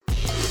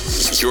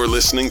You're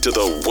listening to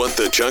the What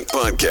the Chuck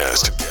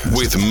podcast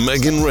with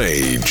Megan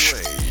Rage.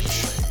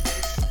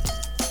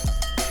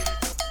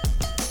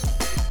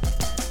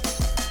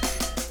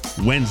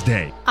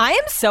 Wednesday. I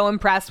am so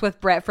impressed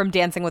with Brett from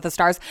Dancing with the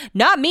Stars.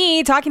 Not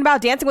me talking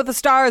about Dancing with the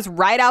Stars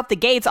right out the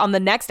gates on the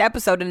next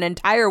episode an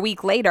entire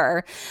week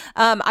later.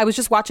 I was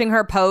just watching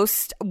her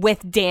post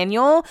with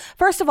Daniel.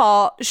 First of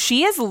all,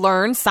 she has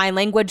learned sign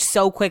language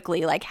so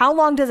quickly. Like, how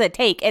long does it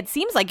take? It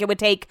seems like it would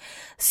take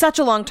such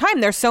a long time.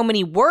 There's so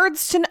many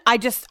words to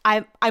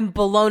I'm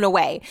blown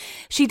away.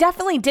 She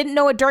definitely didn't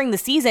know it during the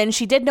season.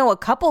 She did know a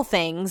couple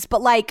things,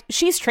 but like,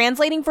 she's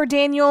translating for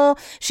Daniel.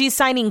 She's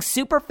signing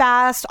super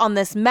fast on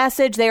this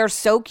message. They are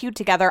so cute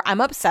together.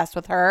 I'm obsessed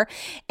with her.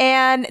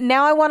 And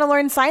now I want to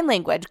learn sign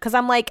language because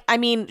I'm like, I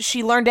mean,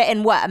 she learned it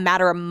in what, a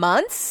matter of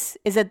months?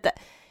 Is it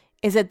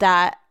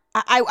that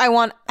I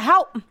want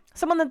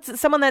someone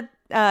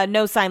that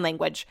knows sign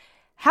language.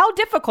 How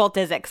difficult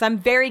is it? Because I'm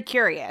very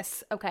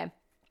curious. Okay.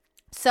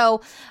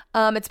 So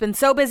it's been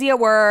so busy at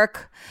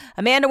work.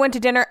 Amanda went to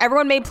dinner.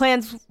 Everyone made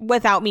plans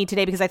without me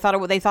today because they thought I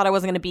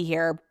wasn't going to be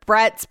here.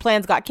 Brett's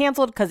plans got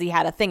canceled because he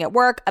had a thing at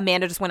work.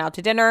 Amanda just went out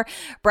to dinner.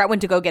 Brett went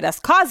to go get us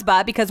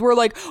Cosba because we're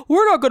like,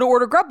 we're not going to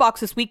order Grub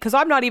Box this week because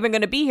I'm not even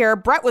going to be here.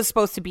 Brett was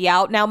supposed to be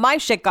out. Now my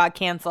shit got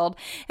canceled.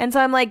 And so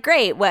I'm like,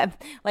 great. What?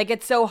 Like,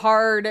 it's so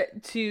hard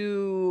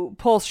to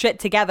pull shit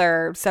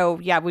together. So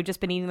yeah, we've just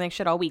been eating like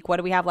shit all week. What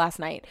did we have last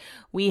night?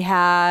 We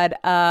had,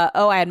 I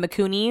had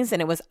Macoonies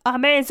and it was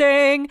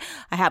amazing.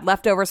 I had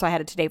leftovers, so I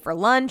had it today for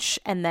lunch.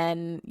 And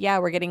then, yeah,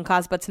 we're getting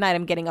Cosba tonight.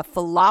 I'm getting a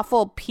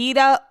falafel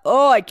pita.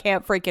 Oh, I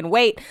can't freaking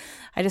wait.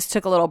 I just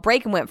took a little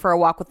break and went for a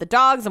walk with the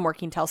dogs. I'm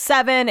working till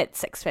 7.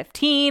 It's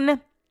 6:15.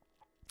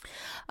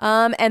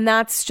 And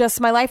that's just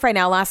my life right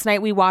now. Last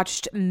night we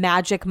watched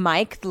Magic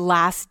Mike, The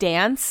Last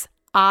Dance.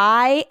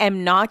 I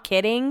am not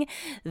kidding.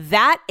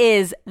 That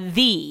is what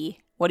do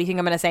you think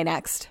I'm going to say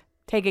next?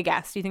 Take a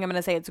guess. Do you think I'm going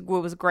to say it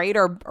was great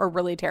or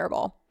really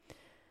terrible?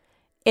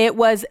 It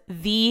was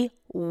the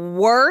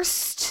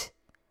worst,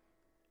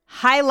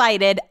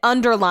 highlighted,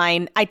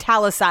 underlined,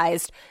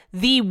 italicized,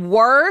 the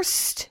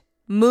worst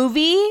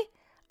movie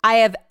I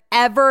have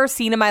ever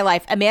seen in my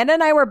life. Amanda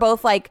and I were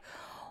both like,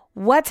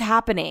 what's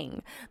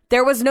happening?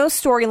 There was no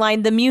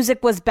storyline. The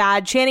music was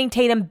bad. Channing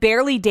Tatum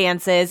barely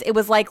dances. It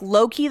was like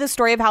low-key the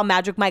story of how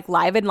Magic Mike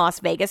Live in Las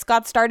Vegas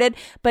got started,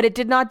 but it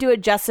did not do it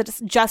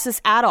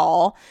justice at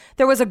all.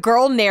 There was a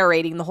girl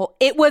narrating the whole...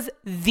 It looks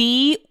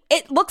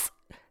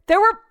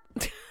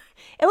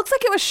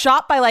like it was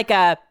shot by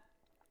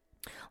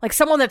like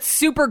someone that's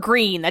super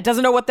green, that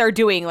doesn't know what they're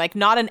doing, like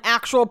not an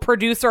actual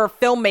producer or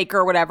filmmaker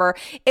or whatever.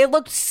 It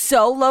looked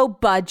so low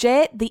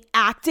budget. The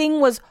acting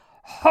was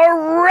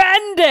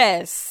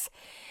horrendous.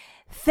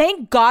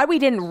 Thank God we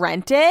didn't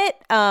rent it.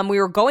 We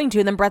were going to,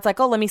 and then Brett's like,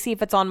 oh, let me see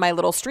if it's on my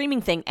little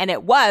streaming thing. And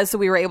it was, so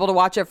we were able to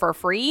watch it for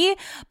free.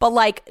 But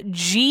like,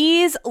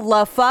 geez,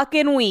 la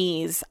fucking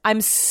wheeze.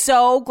 I'm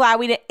so glad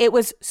we didn't. It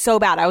was so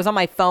bad. I was on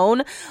my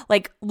phone,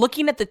 like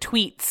looking at the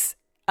tweets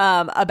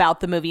about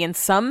the movie, and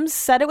some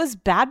said it was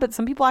bad, but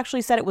some people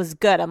actually said it was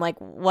good. I'm like,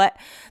 what?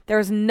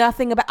 There's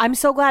nothing about... I'm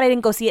so glad I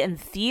didn't go see it in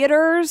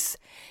theaters.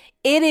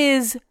 It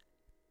is...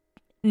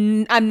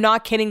 I'm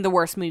not kidding, the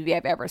worst movie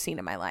I've ever seen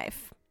in my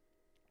life.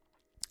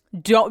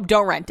 Don't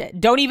rent it.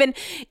 Don't even...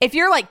 If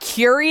you're like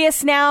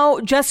curious now,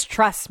 just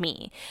trust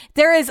me.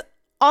 There is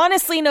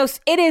honestly no...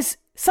 It is...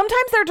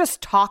 Sometimes they're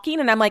just talking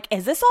and I'm like,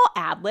 is this all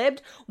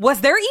ad-libbed? Was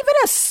there even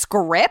a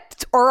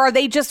script or are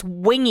they just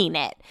winging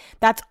it?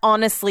 That's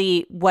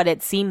honestly what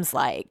it seems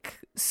like.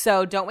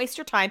 So don't waste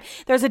your time.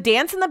 There's a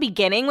dance in the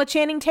beginning with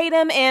Channing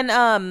Tatum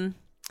and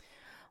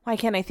why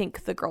can't I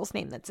think the girl's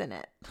name that's in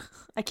it?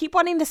 I keep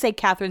wanting to say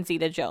Catherine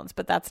Zeta-Jones,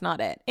 but that's not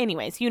it.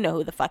 Anyways, you know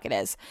who the fuck it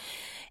is.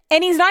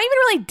 And he's not even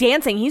really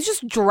dancing. He's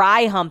just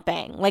dry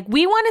humping. Like,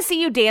 we want to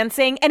see you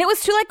dancing. And it was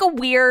to like a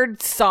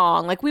weird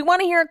song. Like, we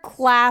want to hear a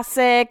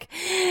classic.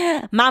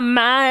 My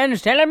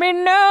mind's telling me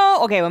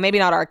no. Okay, well, maybe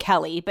not R.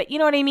 Kelly, but you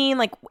know what I mean?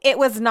 Like, it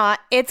was not.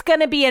 It's going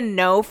to be a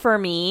no for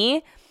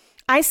me.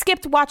 I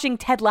skipped watching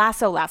Ted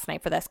Lasso last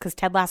night for this because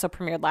Ted Lasso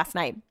premiered last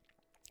night.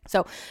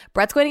 So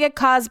Brett's going to get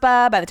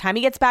Cosba. By the time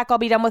he gets back, I'll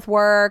be done with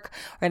work.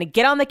 We're going to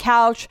get on the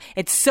couch.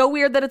 It's so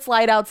weird that it's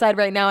light outside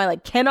right now. I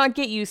like cannot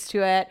get used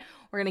to it.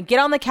 We're going to get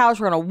on the couch.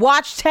 We're going to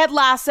watch Ted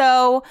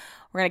Lasso.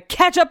 We're going to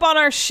catch up on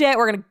our shit.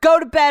 We're going to go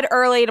to bed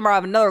early. Tomorrow I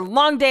have another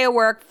long day of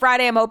work.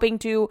 Friday, I'm hoping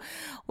to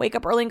wake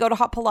up early and go to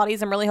hot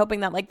Pilates. I'm really hoping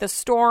that like the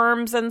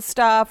storms and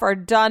stuff are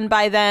done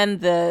by then,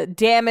 the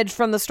damage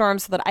from the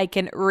storms, so that I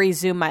can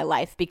resume my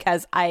life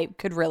because I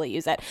could really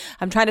use it.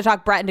 I'm trying to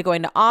talk Brett into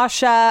going to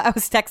Asha. I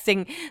was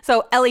texting.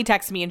 So Ellie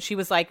texted me and she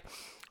was like,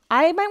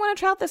 I might want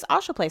to try out this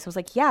Asha place. I was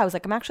like, yeah. I was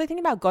like, I'm actually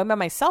thinking about going by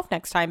myself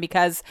next time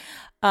because,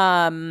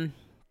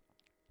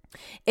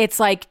 it's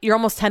like you're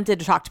almost tempted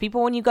to talk to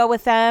people when you go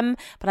with them.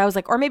 But I was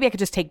like, or maybe I could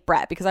just take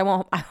Brett because I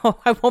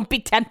won't be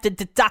tempted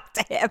to talk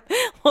to him.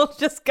 We'll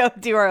just go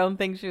do our own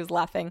thing. She was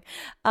laughing.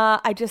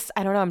 I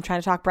don't know. I'm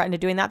trying to talk Brett into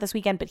doing that this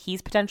weekend, but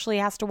he's potentially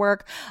has to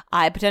work.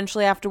 I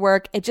potentially have to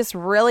work. It just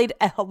really,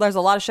 there's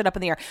a lot of shit up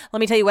in the air. Let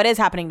me tell you what is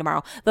happening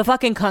tomorrow. The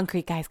fucking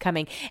concrete guy's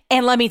coming.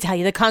 And let me tell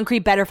you, the concrete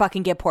better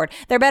fucking get poured.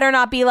 There better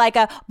not be like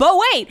but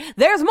wait,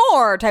 there's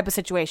more type of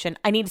situation.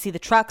 I need to see the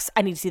trucks.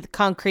 I need to see the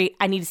concrete.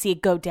 I need to see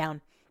it go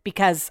down.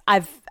 Because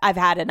I've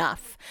had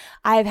enough.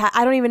 I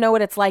don't even know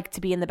what it's like to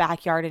be in the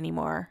backyard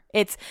anymore.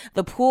 It's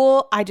the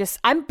pool.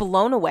 I'm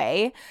blown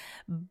away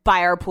by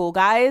our pool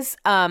guys.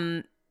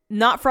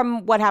 Not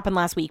from what happened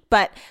last week,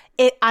 but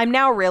I'm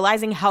now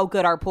realizing how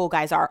good our pool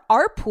guys are.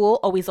 Our pool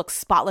always looks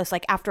spotless,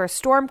 like after a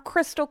storm,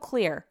 crystal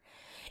clear.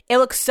 It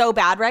looks so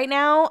bad right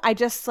now. I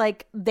just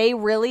they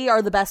really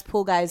are the best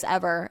pool guys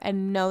ever.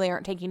 And no, they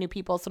aren't taking new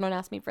people. So don't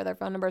ask me for their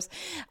phone numbers.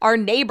 Our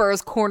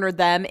neighbors cornered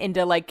them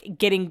into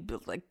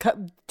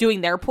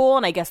doing their pool.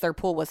 And I guess their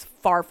pool was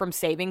far from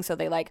saving. So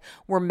they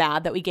were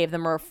mad that we gave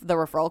them the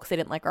referral because they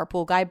didn't like our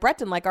pool guy. Brett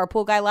didn't like our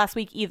pool guy last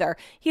week either.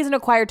 He's an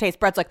acquired taste.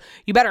 Brett's like,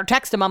 you better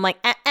text him. I'm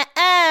like,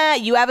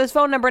 you have his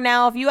phone number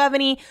now. If you have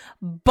any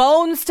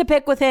bones to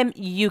pick with him,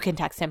 you can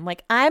text him.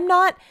 I'm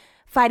not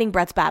fighting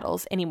Brett's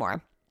battles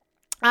anymore.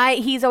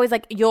 He's always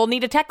like, you'll need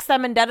to text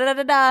them and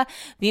da-da-da-da-da.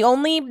 The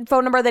only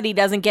phone number that he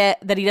doesn't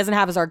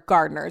have is our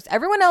gardeners.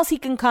 Everyone else he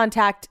can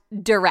contact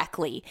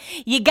directly.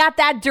 You got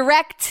that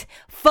direct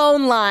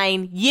phone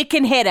line. You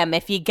can hit him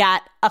if you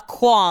got a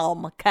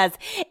qualm, because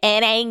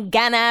it ain't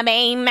gonna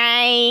be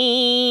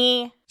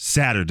me.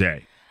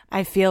 Saturday.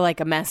 I feel like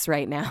a mess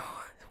right now.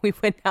 We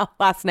went out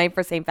last night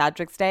for St.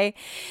 Patrick's Day,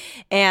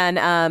 and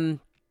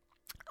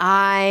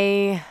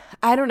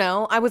I don't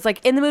know. I was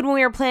in the mood when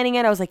we were planning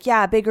it. I was like,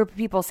 yeah, a big group of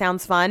people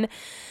sounds fun.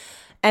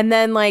 And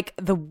then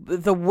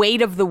the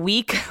weight of the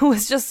week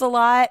was just a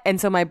lot. And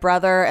so my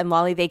brother and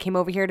Lolly, they came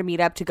over here to meet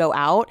up to go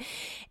out.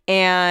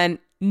 And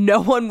no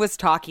one was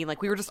talking.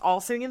 We were just all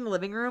sitting in the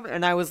living room.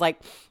 And I was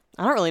like,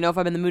 I don't really know if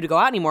I'm in the mood to go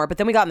out anymore. But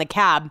then we got in the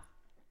cab.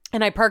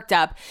 And I perked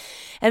up,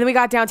 and then we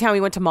got downtown. We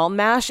went to Malt and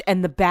Mash,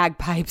 and the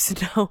bagpipes.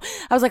 No,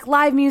 I was like,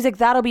 live music,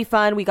 that'll be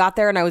fun. We got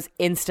there, and I was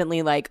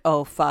instantly like,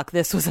 oh, fuck,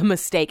 this was a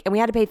mistake. And we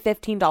had to pay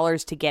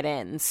 $15 to get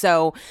in.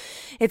 So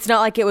it's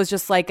not like it was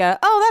just oh,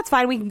 that's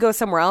fine, we can go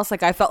somewhere else.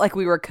 I felt like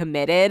we were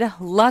committed.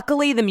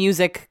 Luckily, the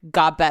music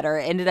got better.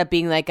 It ended up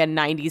being a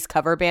 90s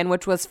cover band,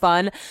 which was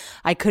fun.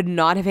 I could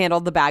not have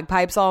handled the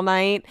bagpipes all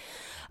night.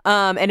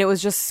 And it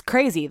was just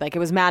crazy. It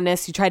was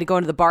madness. You tried to go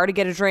into the bar to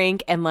get a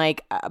drink, and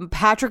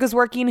Patrick is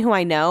working, who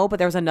I know, but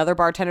there was another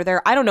bartender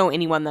there. I don't know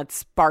anyone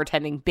that's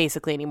bartending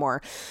basically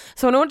anymore.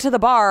 So when I went to the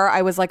bar,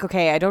 I was like,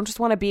 okay, I don't just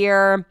want a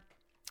beer.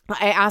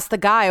 I asked the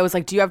guy, I was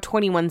like, do you have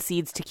 21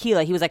 Seeds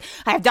tequila? He was like,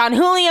 I have Don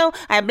Julio,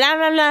 I have blah,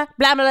 blah, blah,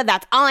 blah, blah.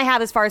 That's all I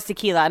have as far as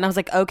tequila. And I was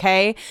like,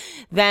 okay,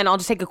 then I'll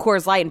just take a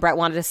Coors Light. And Brett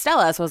wanted a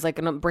Stella. So I was like,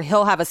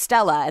 he'll have a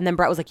Stella. And then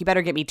Brett was like, you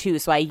better get me 2.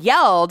 So I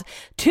yelled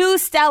 2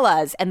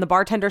 Stellas, and the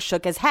bartender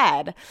shook his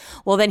head.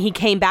 Well, then he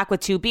came back with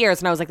 2 beers,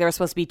 and I was like, there were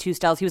supposed to be 2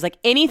 Stellas. He was like,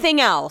 anything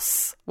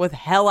else? With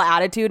hella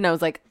attitude. And I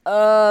was like,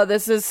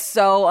 this is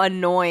so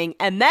annoying.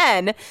 And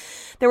then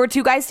there were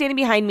 2 guys standing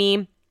behind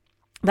me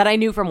that I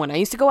knew from when I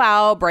used to go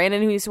out,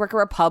 Brandon, who used to work at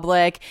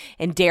Republic,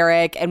 and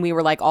Derek, and we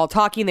were all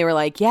talking. They were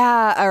like,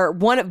 yeah, or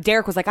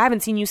Derek was like, I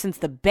haven't seen you since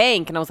the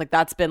bank. And I was like,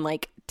 that's been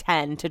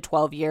 10 to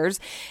 12 years.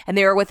 And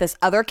they were with this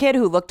other kid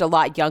who looked a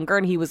lot younger,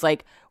 and he was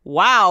like,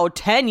 wow,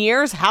 10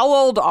 years? How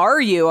old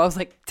are you? I was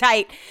like,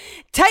 tight.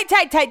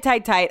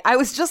 I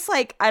was just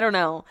I don't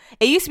know.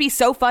 It used to be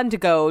so fun to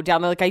go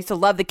down there. I used to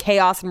love the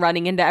chaos and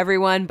running into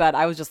everyone, but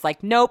I was just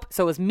like, nope.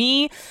 So it was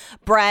me,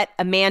 Brett,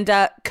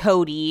 Amanda,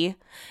 Cody,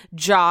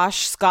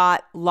 Josh,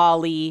 Scott,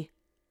 Lolly,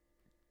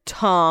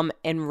 Tom,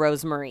 and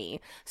Rosemary.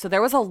 So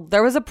there was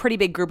a pretty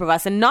big group of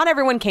us, and not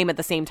everyone came at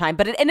the same time,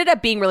 but it ended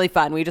up being really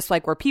fun. We just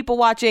were people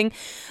watching.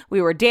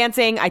 We were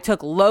dancing. I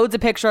took loads of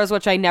pictures,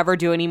 which I never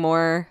do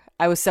anymore.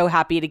 I was so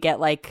happy to get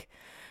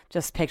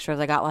just pictures.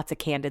 I got lots of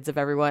candids of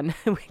everyone.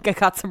 I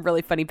got some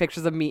really funny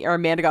pictures of me, or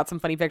Amanda got some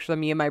funny pictures of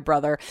me and my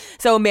brother.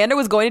 So Amanda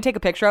was going to take a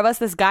picture of us.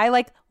 This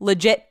guy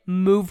legit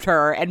moved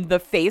her, and the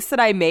face that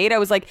I made, I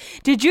was like,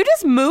 did you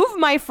just move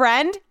my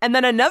friend? And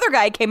then another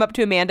guy came up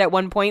to Amanda at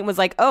one point and was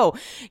like, oh,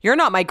 you're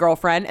not my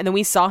girlfriend. And then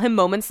we saw him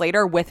moments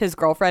later with his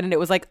girlfriend, and it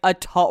was a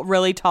tall,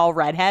 really tall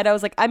redhead. I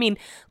was like, I mean,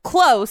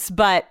 close,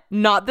 but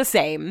not the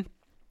same.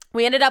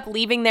 We ended up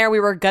leaving there.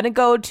 We were going to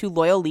go to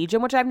Loyal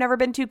Legion, which I've never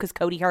been to because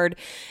Cody heard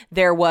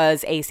there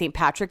was a St.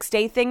 Patrick's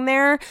Day thing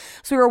there.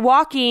 So we were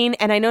walking,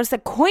 and I noticed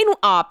that Coin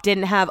Op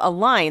didn't have a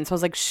line. So I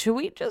was like, should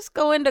we just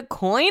go into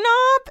Coin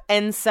Op?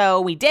 And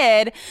so we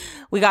did.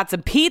 We got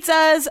some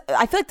pizzas.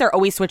 I feel like they're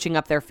always switching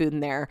up their food in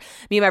there.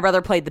 Me and my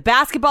brother played the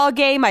basketball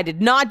game. I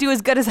did not do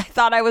as good as I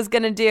thought I was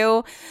going to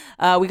do.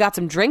 We got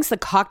some drinks. The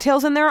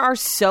cocktails in there are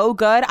so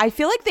good. I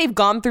feel like they've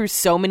gone through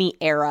so many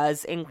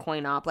eras in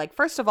Coin Op.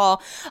 First of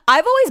all,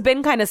 I've always always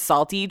been kind of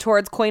salty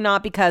towards Coin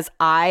Op because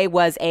I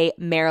was a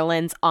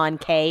Maryland's on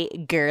K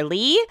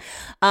girly.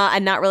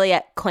 I'm not really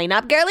a Coin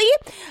Op girly.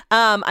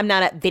 I'm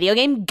not a video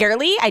game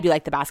girly. I do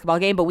like the basketball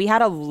game, but we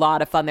had a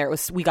lot of fun there.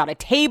 We got a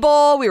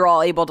table. We were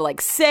all able to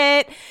like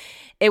sit.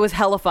 It was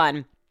hella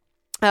fun.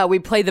 We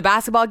played the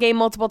basketball game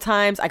multiple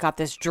times. I got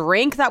this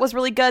drink that was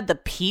really good. The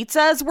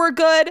pizzas were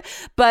good.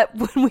 But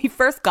when we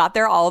first got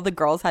there, all of the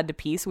girls had to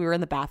pee. So we were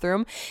in the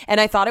bathroom. And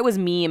I thought it was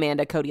me,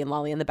 Amanda, Cody, and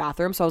Lolly in the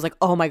bathroom. So I was like,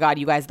 oh my God,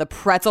 you guys, the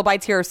pretzel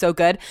bites here are so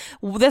good.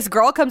 This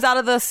girl comes out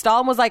of the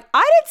stall and was like,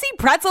 I didn't see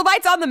pretzel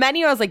bites on the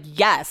menu. I was like,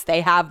 yes,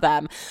 they have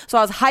them. So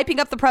I was hyping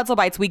up the pretzel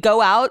bites. We go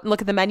out and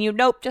look at the menu.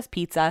 Nope, just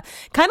pizza.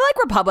 Kind of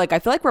like Republic. I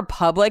feel like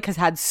Republic has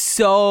had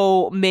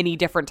so many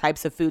different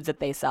types of foods that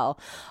they sell.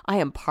 I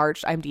am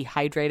parched. I'm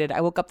dehydrated.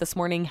 I woke up this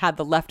morning, had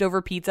the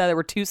leftover pizza. There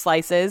were 2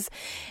 slices.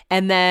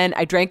 And then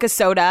I drank a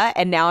soda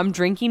and now I'm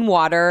drinking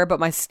water. But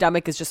my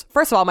stomach is just,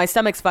 first of all, my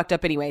stomach's fucked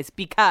up anyways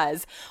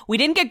because we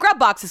didn't get Grub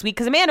Box this week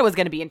because Amanda was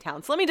going to be in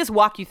town. So let me just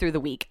walk you through the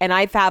week. And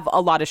I have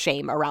a lot of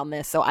shame around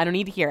this, so I don't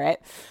need to hear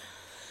it.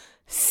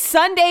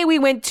 Sunday, we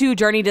went to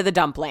Journey to the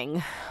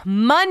Dumpling.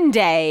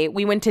 Monday,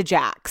 we went to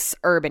Jack's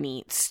Urban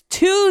Eats.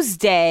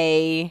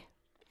 Tuesday,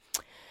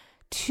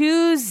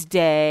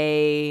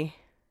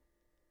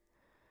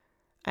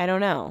 I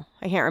don't know.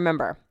 I can't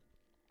remember.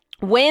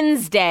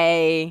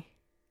 Wednesday.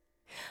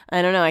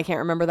 I don't know. I can't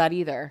remember that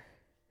either.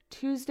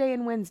 Tuesday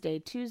and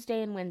Wednesday.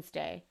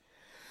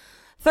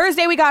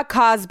 Thursday, we got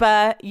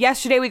Cosba.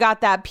 Yesterday, we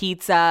got that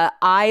pizza.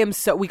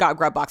 We got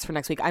Grub Box for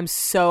next week. I'm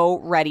so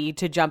ready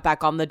to jump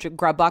back on the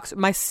Grub Box.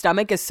 My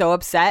stomach is so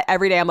upset.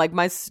 Every day, I'm like,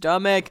 my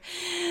stomach.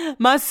 We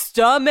had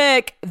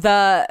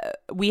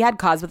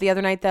Cosba the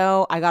other night,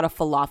 though. I got a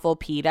falafel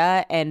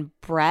pita, and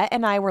Brett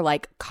and I were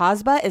like,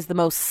 Cosba is the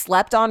most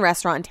slept on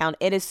restaurant in town.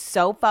 It is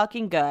so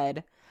fucking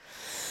good.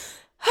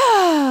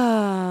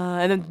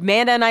 And then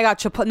Amanda and I got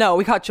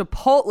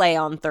Chipotle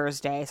on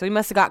Thursday. So we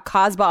must have got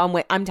Cosba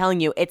on. I'm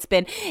telling you, it's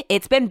been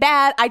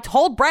bad. I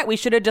told Brett we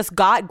should have just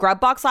got Grub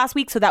Box last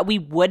week so that we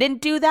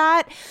wouldn't do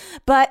that.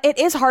 But it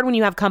is hard when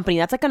you have company.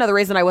 That's like another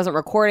reason I wasn't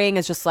recording.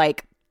 Is just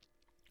like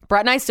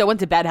Brett and I still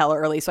went to bed hella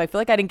early, so I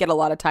feel like I didn't get a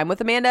lot of time with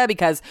Amanda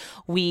because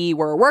we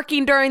were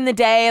working during the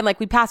day and like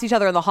we passed each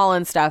other in the hall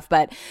and stuff.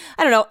 But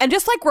I don't know. And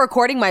just like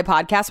recording my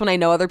podcast when I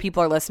know other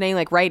people are listening,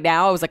 like right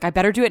now, I was like, I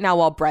better do it now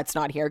while Brett's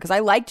not here because I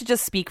like to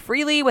just speak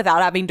freely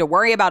without having to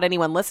worry about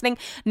anyone listening.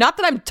 Not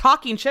that I'm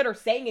talking shit or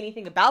saying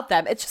anything about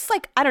them. It's just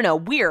like, I don't know,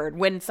 weird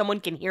when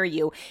someone can hear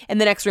you in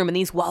the next room and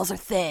these walls are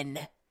thin.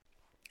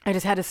 I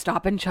just had to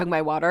stop and chug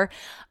my water.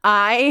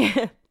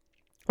 I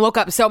woke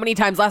up so many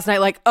times last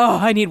night like, oh,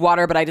 I need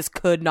water, but I just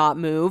could not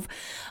move.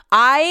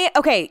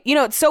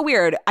 It's so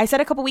weird. I said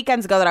a couple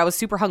weekends ago that I was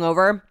super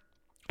hungover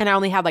and I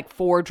only had like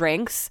 4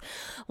 drinks.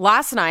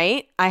 Last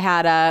night, I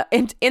had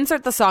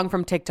insert the song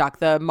from TikTok,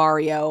 the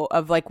Mario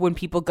of like when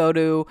people go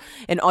to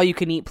an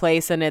all-you-can-eat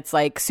place and it's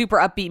like super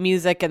upbeat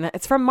music and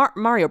it's from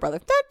Mario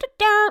Brothers. Da, da,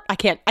 da. I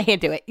can't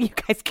do it. You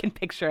guys can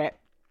picture it.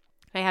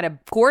 I had a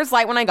Coors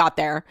Light when I got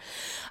there.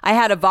 I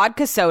had a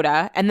vodka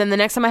soda. And then the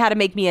next time I had to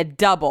make me a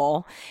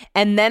double.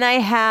 And then I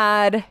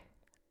had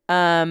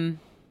another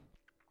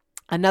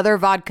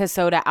vodka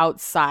soda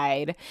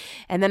outside.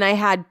 And then I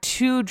had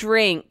 2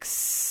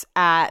 drinks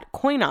at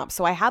Coin Op.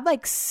 So I had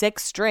like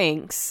 6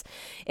 drinks,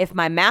 if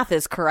my math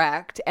is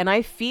correct. And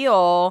I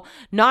feel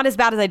not as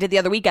bad as I did the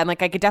other weekend.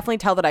 Like I could definitely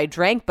tell that I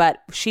drank,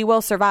 but she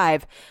will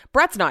survive.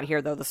 Brett's not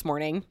here though this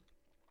morning.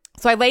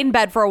 So I laid in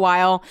bed for a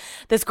while.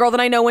 This girl that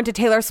I know went to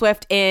Taylor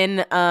Swift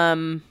in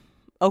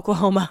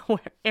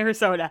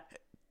Arizona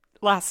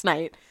last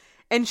night.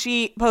 And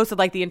she posted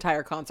like the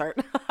entire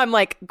concert. I'm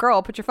like,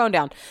 girl, put your phone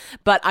down.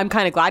 But I'm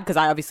kind of glad because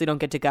I obviously don't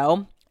get to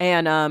go.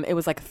 And it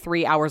was like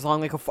 3 hours long.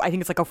 Like I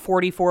think it's like a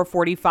 44,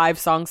 45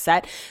 song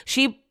set.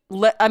 It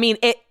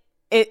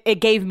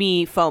gave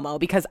me FOMO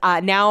because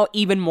now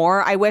even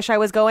more I wish I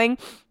was going.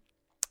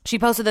 She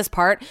posted this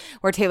part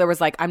where Taylor was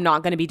like, I'm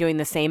not going to be doing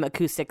the same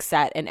acoustic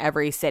set in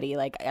every city.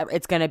 Like,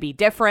 it's going to be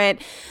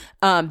different.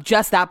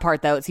 Just that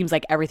part, though, it seems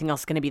like everything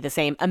else is going to be the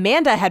same.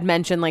 Amanda had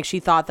mentioned, like,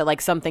 she thought that,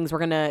 like, some things were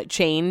going to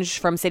change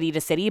from city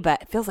to city,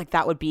 but it feels like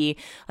that would be,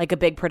 like, a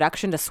big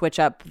production to switch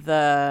up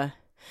the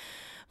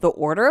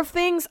order of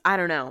things. I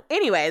don't know.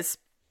 Anyways.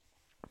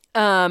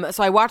 So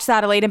I watched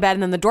that, I laid in bed,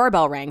 and then the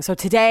doorbell rang. So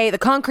today, the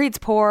concrete's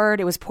poured.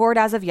 It was poured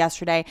as of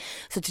yesterday.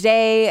 So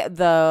today,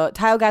 the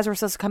tile guys were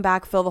supposed to come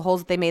back, fill the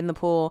holes that they made in the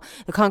pool.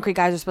 The concrete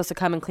guys are supposed to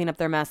come and clean up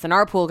their mess. And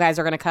our pool guys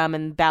are going to come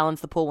and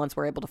balance the pool once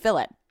we're able to fill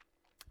it.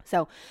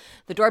 So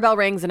the doorbell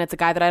rings and it's a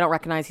guy that I don't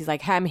recognize. He's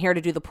like, hey, I'm here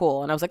to do the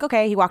pool. And I was like,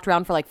 okay. He walked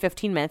around for like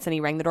 15 minutes and he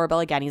rang the doorbell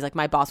again. He's like,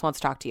 my boss wants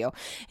to talk to you.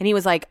 And he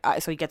was like,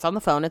 so he gets on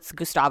the phone. It's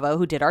Gustavo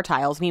who did our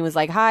tiles. And he was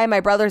like, hi, my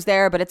brother's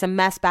there, but it's a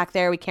mess back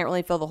there. We can't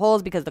really fill the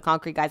holes because the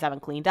concrete guys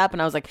haven't cleaned up.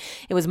 And I was like,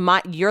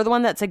 you're the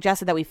one that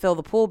suggested that we fill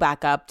the pool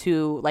back up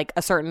to like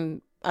a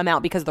certain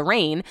amount because of the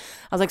rain.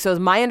 I was like, so it was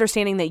my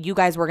understanding that you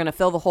guys were going to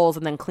fill the holes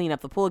and then clean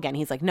up the pool again.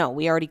 He's like, no,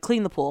 we already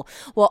cleaned the pool.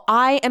 Well,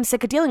 I am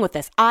sick of dealing with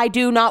this. I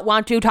do not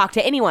want to talk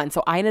to anyone.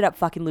 So I ended up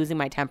fucking losing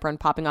my temper and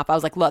popping off. I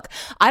was like, look,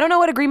 I don't know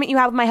what agreement you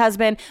have with my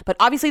husband, but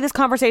obviously this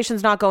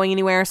conversation's not going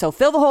anywhere. So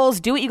fill the holes,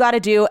 do what you got to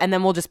do, and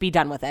then we'll just be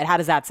done with it. How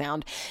does that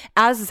sound?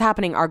 As this is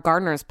happening, our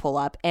gardeners pull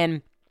up,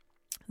 and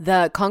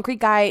the concrete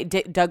guy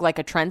dug like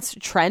a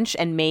trench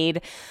and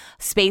made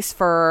space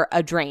for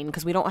a drain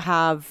because we don't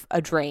have a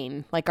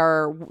drain. Like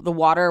the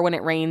water when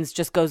it rains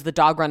just goes the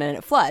dog run and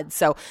it floods.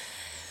 So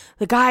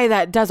the guy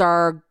that does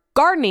our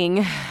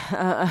gardening,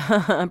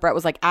 Brett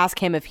was like, ask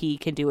him if he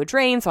can do a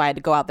drain. So I had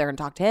to go out there and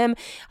talk to him.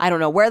 I don't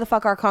know where the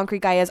fuck our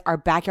concrete guy is. Our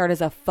backyard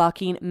is a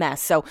fucking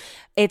mess. So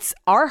it's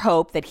our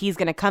hope that he's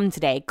going to come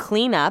today,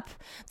 clean up.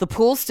 The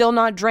pool's still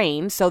not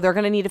drained, so they're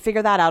going to need to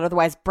figure that out.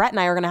 Otherwise, Brett and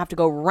I are going to have to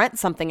go rent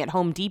something at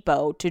Home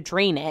Depot to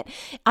drain it.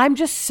 I'm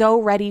just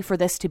so ready for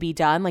this to be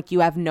done. Like,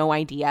 you have no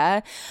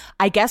idea.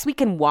 I guess we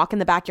can walk in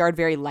the backyard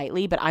very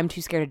lightly, but I'm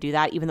too scared to do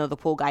that, even though the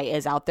pool guy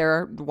is out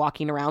there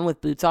walking around with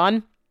boots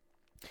on.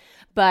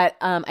 But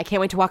I can't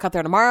wait to walk out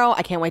there tomorrow.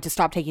 I can't wait to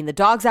stop taking the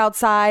dogs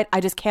outside.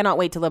 I just cannot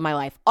wait to live my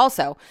life.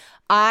 Also,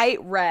 I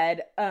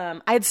read, I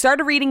had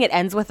started reading It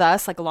Ends With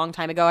Us like a long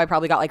time ago. I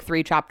probably got like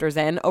 3 chapters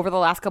in. Over the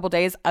last couple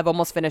days, I've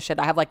almost finished it.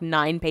 I have like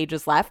 9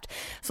 pages left.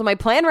 So my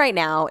plan right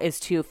now is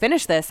to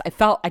finish this.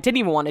 I didn't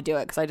even want to do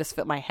it because I just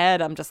fit my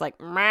head. I'm just like,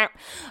 meh.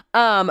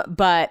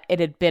 But it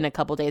had been a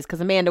couple days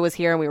because Amanda was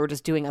here and we were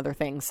just doing other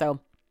things. So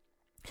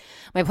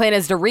my plan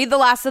is to read the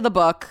last of the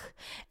book.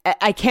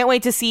 I can't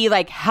wait to see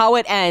like how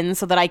it ends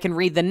so that I can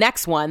read the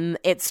next one.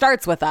 It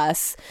Starts With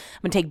Us.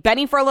 I'm going to take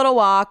Benny for a little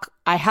walk.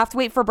 I have to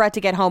wait for Brett to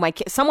get home.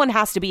 Someone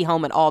has to be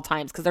home at all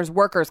times because there's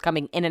workers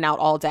coming in and out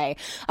all day.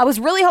 I was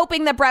really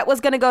hoping that Brett was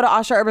going to go to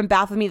Asha Urban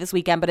Bath with me this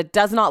weekend, but it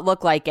does not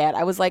look like it.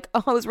 I was like,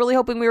 I was really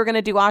hoping we were going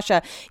to do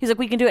Asha. He's like,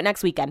 we can do it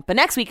next weekend. But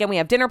next weekend we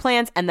have dinner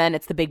plans, and then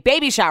it's the big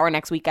baby shower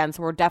next weekend,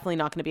 so we're definitely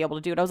not going to be able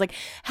to do it. I was like,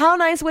 how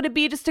nice would it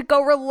be just to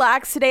go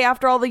relax today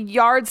after all the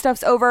yard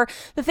stuff's over?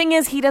 The thing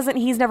is,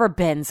 he's never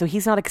been, so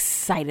he's not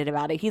excited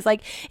about it. He's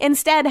like,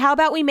 instead, how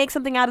about we make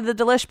something out of the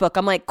Delish book?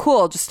 I'm like,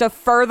 cool, just to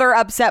further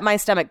upset my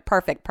stomach.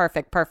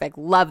 Perfect.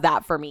 Love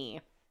that for me.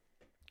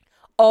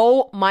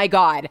 Oh my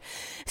God.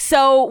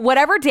 So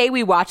whatever day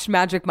we watched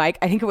Magic Mike,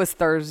 I think it was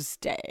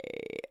Thursday.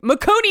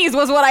 McCoonies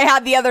was what I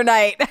had the other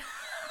night.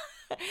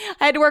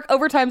 I had to work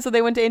overtime, so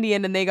they went to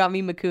Indian and they got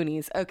me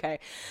McCoonies. Okay.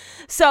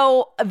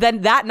 So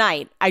then that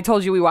night, I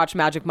told you we watched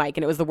Magic Mike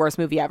and it was the worst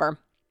movie ever.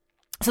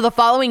 So the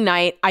following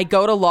night, I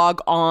go to log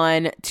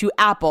on to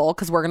Apple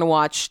because we're going to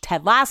watch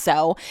Ted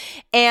Lasso.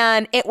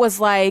 And it was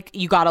like,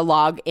 you got to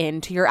log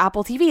into your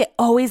Apple TV. It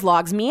always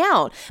logs me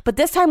out. But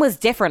this time was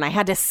different. I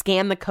had to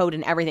scan the code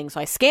and everything. So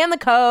I scanned the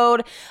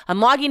code.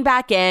 I'm logging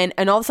back in.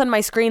 And all of a sudden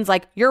my screen's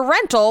like, your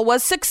rental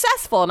was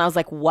successful. And I was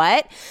like,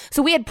 what?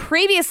 So we had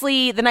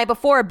previously, the night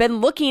before, been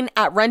looking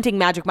at renting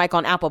Magic Mike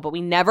on Apple, but we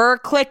never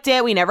clicked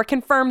it. We never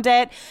confirmed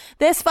it.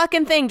 This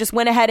fucking thing just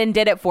went ahead and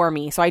did it for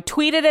me. So I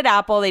tweeted at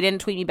Apple. They didn't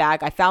tweet me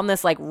back. I found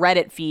this like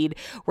Reddit feed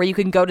where you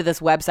can go to this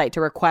website to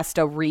request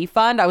a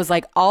refund. I was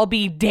like, I'll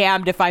be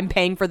damned if I'm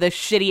paying for this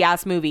shitty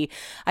ass movie.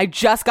 I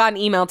just got an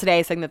email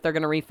today saying that they're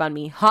going to refund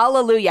me.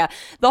 Hallelujah.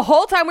 The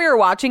whole time we were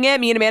watching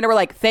it, me and Amanda were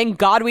like, thank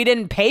God we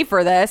didn't pay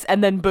for this.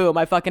 And then boom,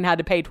 I fucking had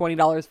to pay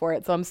 $20 for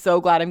it. So I'm so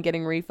glad I'm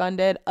getting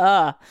refunded.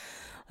 I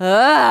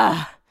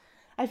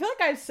feel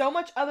like I have so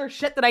much other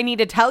shit that I need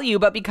to tell you,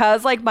 but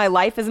because like my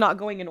life is not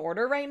going in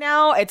order right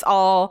now, it's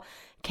all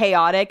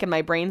chaotic and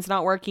my brain's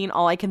not working.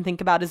 All I can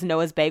think about is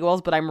Noah's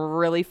Bagels, but I'm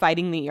really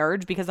fighting the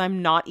urge because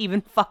I'm not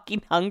even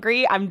fucking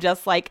hungry. I'm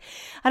just like,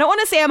 I don't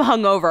want to say I'm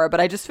hungover, but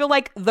I just feel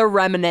like the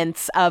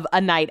remnants of a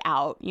night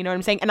out. You know what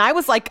I'm saying? And I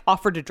was like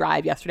offered to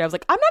drive yesterday. I was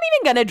like, I'm not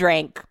even going to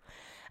drink.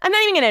 I'm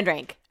not even going to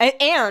drink.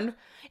 And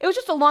it was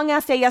just a long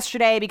ass day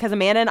yesterday because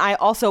Amanda and I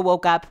also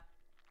woke up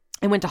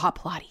and went to hot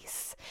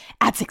Pilates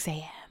at 6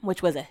 a.m.,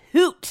 which was a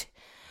hoot.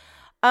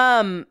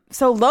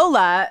 So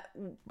Lola,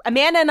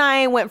 Amanda and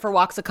I went for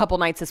walks a couple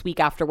nights this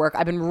week after work.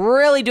 I've been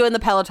really doing the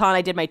Peloton.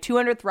 I did my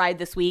 200th ride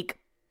this week.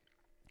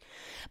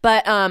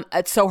 But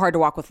it's so hard to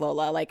walk with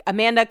Lola. Like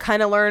Amanda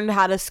kind of learned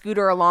how to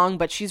scooter along,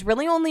 but she's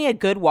really only a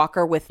good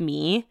walker with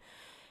me.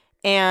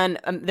 And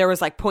there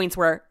was like points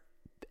where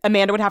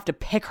Amanda would have to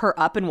pick her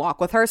up and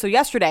walk with her. So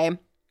yesterday,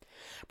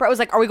 Brett was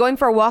like, are we going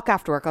for a walk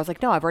after work? I was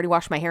like, no, I've already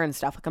washed my hair and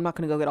stuff. Like I'm not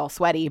going to go get all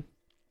sweaty.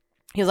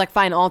 He was like,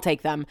 fine, I'll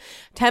take them.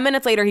 10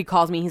 minutes later, he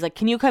calls me. He's like,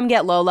 can you come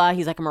get Lola?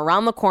 He's like, I'm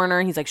around the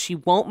corner. He's like, she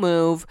won't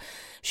move.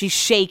 She's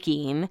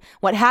shaking.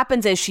 What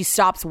happens is she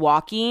stops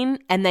walking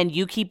and then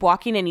you keep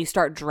walking and you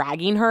start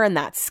dragging her and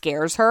that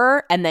scares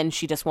her. And then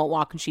she just won't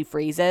walk and she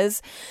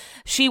freezes.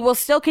 She will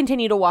still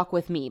continue to walk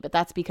with me, but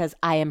that's because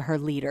I am her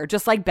leader.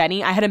 Just like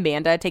Benny, I had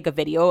Amanda take a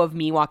video of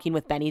me walking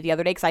with Benny the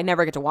other day because I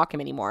never get to walk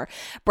him anymore.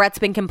 Brett's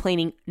been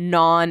complaining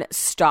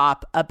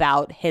nonstop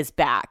about his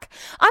back.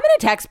 I'm going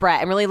to text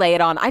Brett and really lay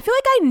it on. I feel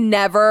like I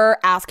never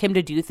ask him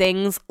to do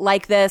things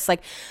like this.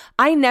 Like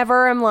I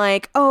never am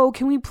like, oh,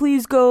 can we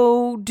please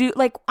go do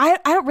like, like,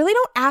 I really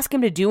don't ask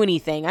him to do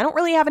anything. I don't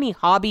really have any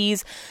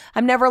hobbies.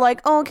 I'm never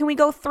like, oh, can we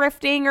go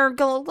thrifting or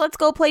let's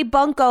go play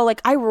bunco?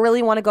 Like, I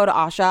really want to go to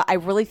Asha. I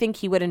really think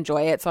he would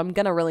enjoy it. So I'm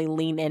going to really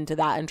lean into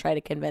that and try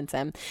to convince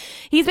him.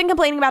 He's been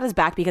complaining about his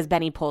back because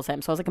Benny pulls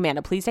him. So I was like,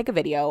 Amanda, please take a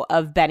video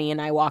of Benny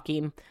and I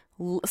walking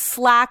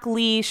slack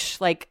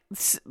leash, like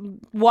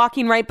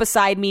walking right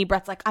beside me.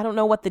 Brett's like, I don't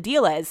know what the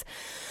deal is.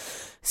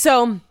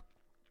 So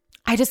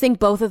I just think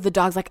both of the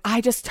dogs, like,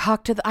 I just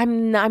talk to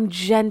I'm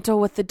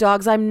gentle with the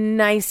dogs. I'm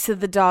nice to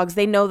the dogs.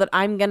 They know that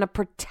I'm going to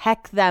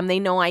protect them. They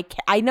know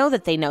I know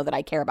that they know that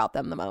I care about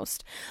them the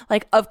most.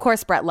 Like, of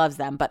course, Brett loves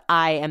them, but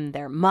I am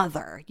their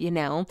mother, you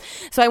know?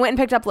 So I went and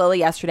picked up Lily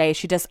yesterday.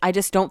 I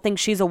just don't think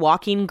she's a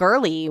walking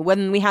girly.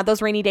 When we had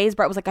those rainy days,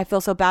 Brett was like, I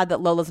feel so bad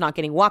that Lola's not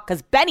getting walked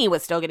because Benny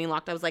was still getting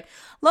walked. I was like,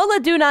 Lola,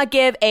 do not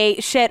give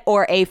a shit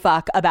or a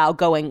fuck about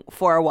going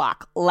for a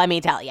walk. Let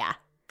me tell ya.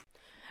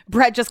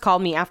 Brett just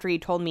called me after he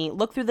told me,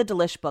 look through the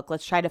Delish book.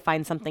 Let's try to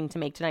find something to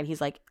make tonight. He's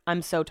like,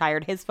 I'm so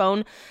tired. His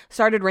phone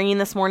started ringing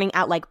this morning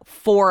at like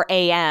 4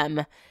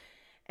 a.m.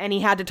 and he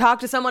had to talk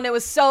to someone. It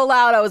was so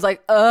loud. I was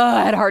like,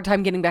 I had a hard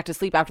time getting back to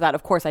sleep after that.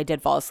 Of course, I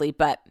did fall asleep,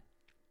 but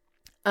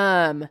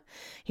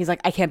he's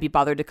like, I can't be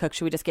bothered to cook.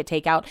 Should we just get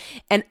takeout?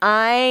 And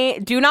I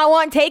do not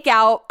want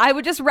takeout. I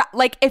would just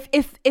like if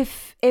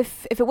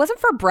it wasn't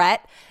for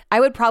Brett,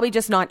 I would probably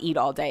just not eat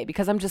all day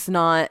because I'm just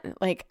not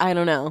like, I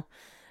don't know.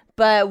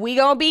 But we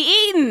gonna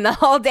be eating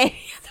all day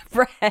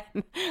the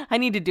bread. I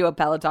need to do a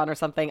Peloton or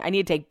something. I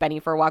need to take Benny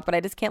for a walk, but I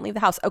just can't leave the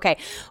house. Okay,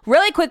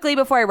 really quickly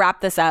before I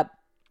wrap this up,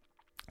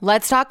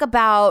 let's talk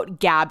about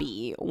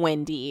Gabby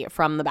Wendy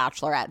from The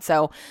Bachelorette.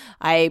 So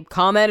I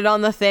commented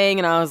on the thing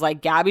and I was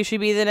like, Gabby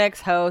should be the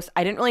next host.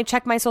 I didn't really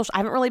check my social. I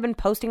haven't really been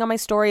posting on my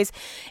stories.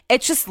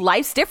 It's just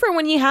life's different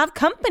when you have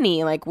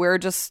company. Like we're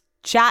just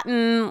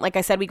chatting. Like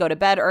I said, we go to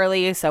bed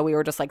early, so we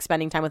were just like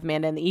spending time with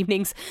Amanda in the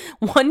evenings.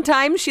 One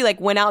time she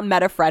like went out and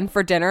met a friend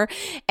for dinner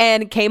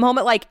and came home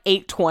at like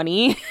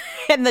 8:20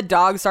 and the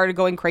dog started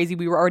going crazy.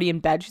 We were already in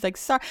bed. She's like,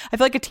 sorry, I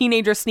feel like a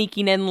teenager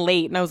sneaking in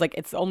late. And I was like,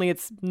 it's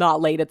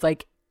not late. It's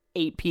like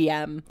 8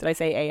 p.m. Did I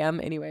say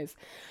a.m.? Anyways,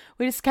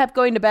 we just kept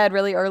going to bed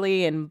really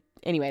early. And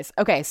anyways,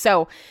 okay,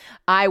 so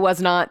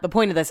the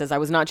point of this is I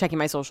was not checking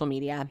my social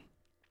media.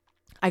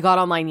 I got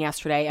online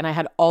yesterday and I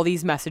had all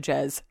these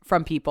messages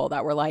from people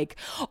that were like,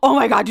 oh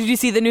my God, did you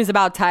see the news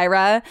about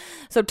Tyra?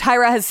 So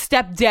Tyra has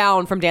stepped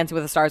down from Dancing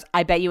with the Stars.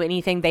 I bet you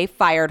anything they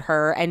fired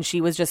her. And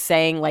she was just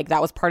saying like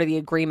that was part of the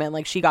agreement.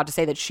 Like she got to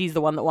say that she's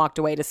the one that walked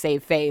away to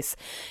save face.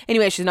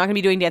 Anyway, she's not going to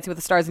be doing Dancing with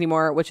the Stars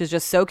anymore, which is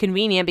just so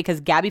convenient because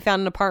Gabby found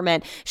an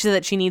apartment. She said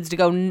that she needs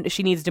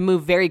to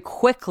move very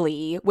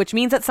quickly, which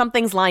means that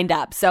something's lined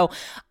up. So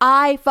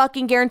I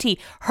fucking guarantee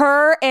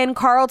her and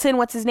Carlton,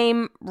 what's his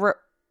name?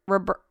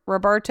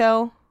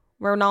 Roberto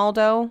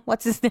Ronaldo,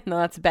 what's his name? No,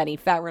 that's Benny,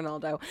 Fat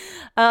Ronaldo.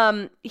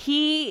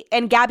 He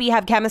and Gabby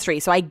have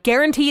chemistry, so I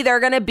guarantee they're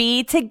gonna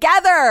be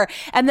together.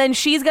 And then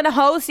she's gonna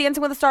host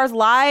Dancing with the Stars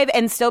live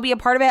and still be a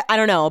part of it. I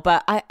don't know,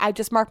 but I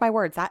just mark my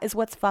words. That is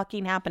what's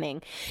fucking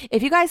happening.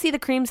 If you guys see the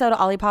cream soda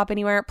Olipop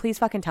anywhere, please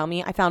fucking tell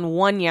me. I found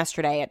one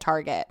yesterday at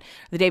Target,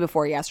 the day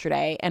before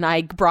yesterday, and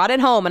I brought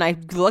it home and I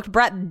looked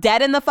Brett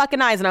dead in the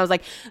fucking eyes and I was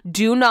like,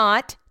 do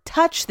not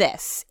touch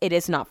this. It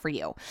is not for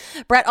you.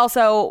 Brett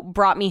also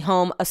brought me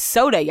home a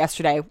soda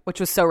yesterday, which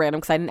was so random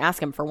because I didn't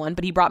ask him for one,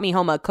 but he brought me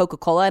home a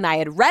Coca-Cola and I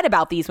had read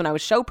about these when I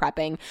was show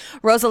prepping.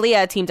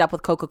 Rosalia teamed up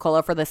with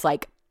Coca-Cola for this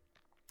like,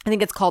 I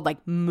think it's called like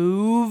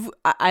Move.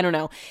 I don't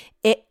know.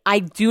 I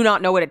do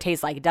not know what it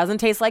tastes like. It doesn't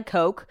taste like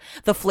Coke.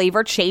 The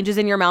flavor changes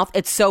in your mouth.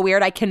 It's so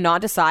weird. I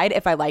cannot decide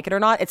if I like it or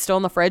not. It's still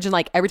in the fridge. And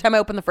like every time I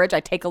open the fridge, I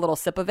take a little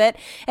sip of it.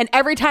 And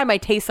every time I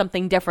taste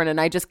something different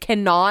and I just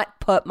cannot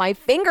put my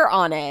finger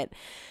on it.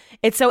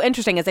 It's so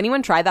interesting. Has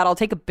anyone tried that? I'll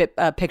take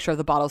a picture of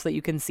the bottle so that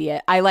you can see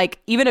it.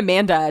 Even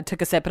Amanda took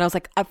a sip and I was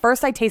like, at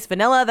first I taste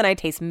vanilla, then I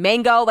taste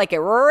mango. Like it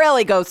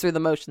really goes through the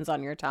motions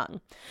on your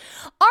tongue.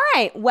 All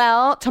right.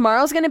 Well,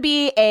 tomorrow's going to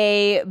be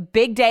a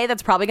big day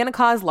that's probably going to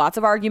cause lots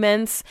of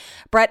arguments.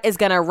 Brett is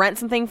going to rent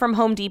something from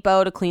Home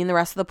Depot to clean the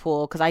rest of the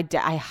pool because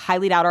I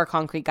highly doubt our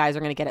concrete guys are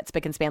going to get it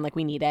spick and span like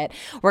we need it.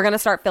 We're going to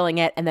start filling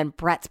it and then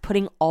Brett's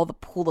putting all the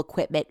pool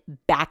equipment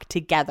back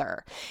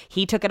together.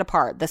 He took it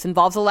apart. This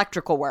involves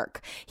electrical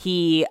work. He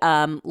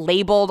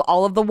labeled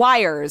all of the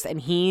wires and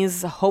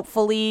he's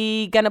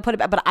hopefully going to put it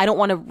back, but I don't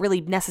want to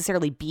really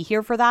necessarily be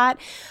here for that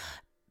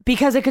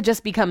because it could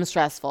just become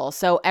stressful.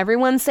 So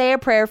everyone say a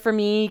prayer for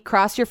me,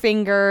 cross your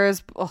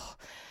fingers. Ugh,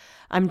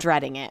 I'm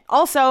dreading it.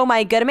 Also,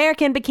 my Good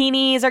American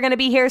bikinis are going to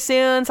be here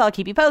soon, so I'll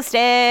keep you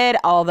posted.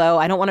 Although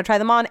I don't want to try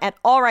them on at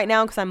all right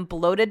now because I'm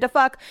bloated to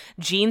fuck.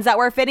 Jeans that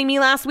were fitting me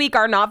last week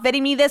are not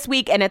fitting me this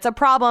week, and it's a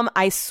problem.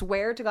 I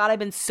swear to God, I've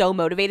been so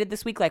motivated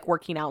this week, like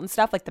working out and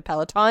stuff, like the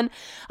Peloton.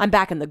 I'm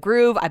back in the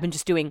groove. I've been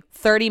just doing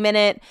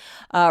 30-minute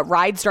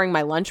rides during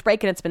my lunch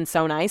break, and it's been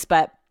so nice,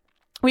 but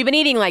we've been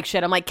eating like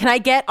shit. I'm like, can I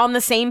get on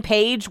the same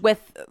page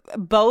with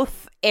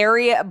both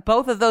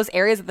of those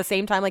areas at the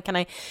same time? Like, can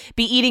I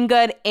be eating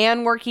good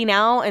and working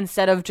out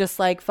instead of just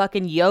like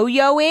fucking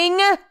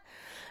yo-yoing?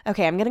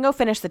 Okay, I'm going to go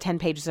finish the 10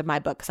 pages of my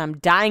book because I'm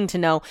dying to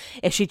know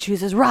if she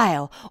chooses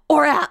Ryle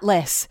or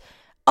Atlas.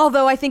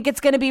 Although I think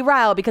it's going to be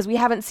Ryle because we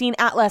haven't seen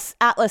Atlas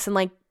in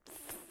like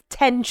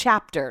 10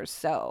 chapters.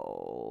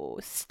 So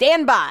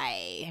stand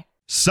by.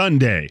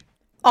 Sunday.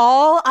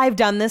 All I've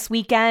done this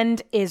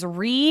weekend is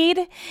read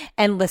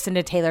and listen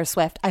to Taylor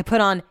Swift. I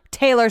put on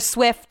Taylor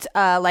Swift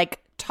like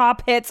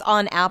top hits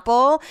on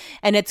Apple,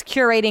 and it's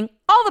curating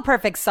all the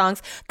perfect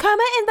songs.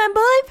 Karma is my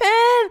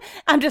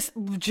boyfriend. I'm just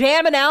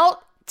jamming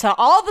out to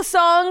all the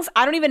songs.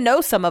 I don't even know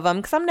some of them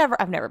because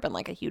I've never been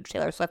like a huge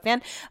Taylor Swift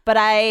fan, but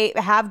I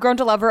have grown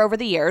to love her over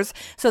the years.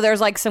 So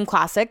there's like some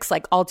classics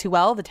like All Too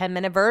Well, the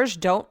 10-minute version.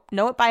 Don't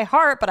know it by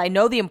heart, but I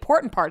know the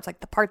important parts, like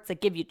the parts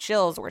that give you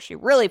chills where she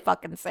really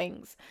fucking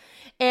sings.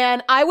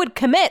 And I would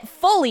commit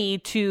fully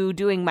to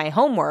doing my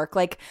homework.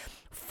 Like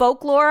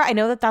Folklore, I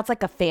know that that's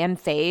like a fan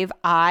fave.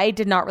 I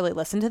did not really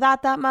listen to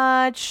that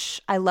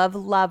much. I love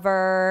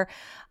Lover.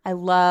 I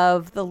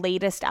love the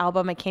latest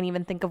album. I can't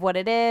even think of what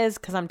it is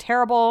because I'm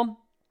terrible.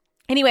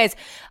 Anyways,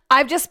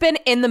 I've just been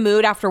in the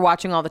mood after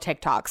watching all the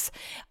TikToks.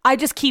 I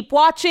just keep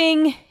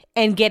watching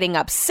and getting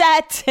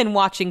upset and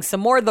watching some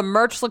more. The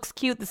merch looks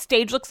cute. The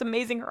stage looks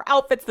amazing. Her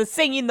outfits, the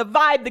singing, the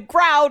vibe, the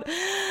crowd.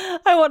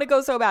 I want to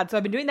go so bad. So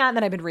I've been doing that and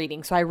then I've been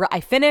reading. So I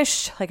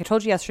finished, like I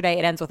told you yesterday,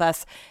 It Ends With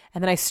Us.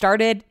 And then I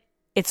started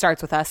It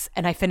Starts With Us,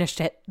 and I finished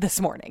it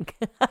this morning.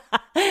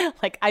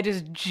 Like, I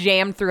just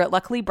jammed through it.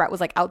 Luckily, Brett was,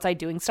 like, outside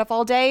doing stuff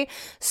all day,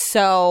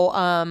 so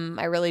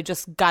I really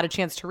just got a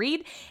chance to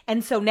read.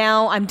 And so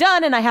now I'm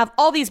done, and I have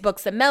all these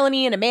books that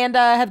Melanie and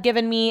Amanda have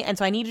given me, and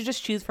so I need to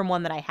just choose from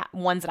ones that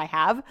I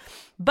have.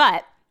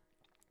 But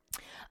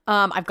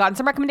I've gotten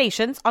some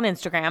recommendations on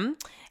Instagram,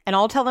 and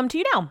I'll tell them to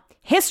you now.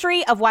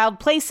 History of Wild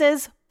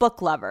Places,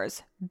 book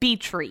lovers,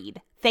 beach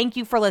read. Thank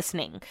you for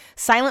listening.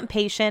 Silent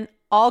Patient,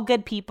 All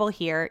Good People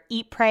Here,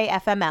 Eat, Pray,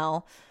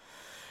 FML.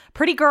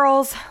 Pretty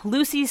Girls,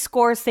 Lucy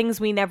Scores Things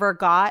We Never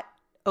Got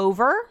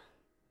Over.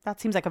 That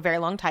seems like a very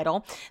long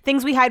title.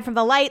 Things We Hide from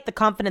the Light, The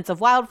Confidence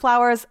of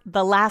Wildflowers,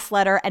 The Last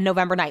Letter, and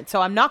November Night.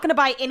 So I'm not going to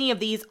buy any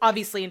of these,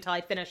 obviously, until I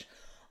finish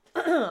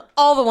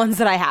all the ones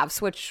that I have,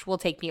 which will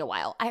take me a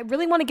while. I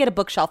really want to get a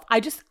bookshelf.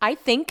 I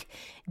think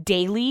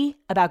daily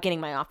about getting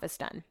my office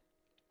done.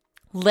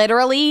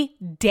 Literally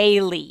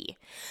daily.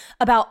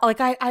 About like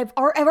I've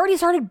already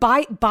started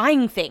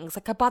buying things.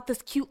 Like I bought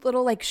this cute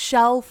little like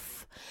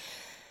shelf,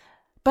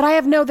 but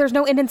there's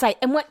no end in sight.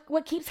 And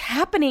what keeps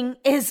happening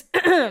is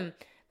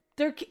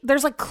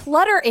there's like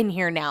clutter in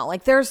here now.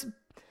 Like there's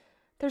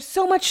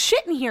so much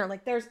shit in here.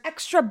 Like there's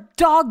extra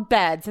dog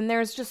beds and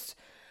there's just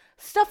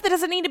stuff that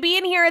doesn't need to be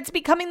in here. It's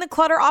becoming the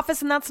clutter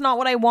office, and that's not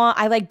what I want.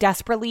 I like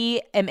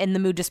desperately am in the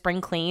mood to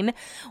spring clean.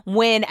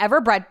 Whenever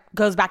Brett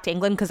goes back to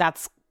England, because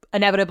that's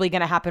inevitably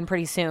going to happen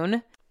pretty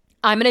soon,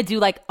 I'm going to do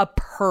like a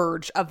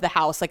purge of the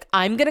house. Like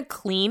I'm going to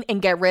clean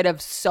and get rid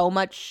of so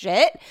much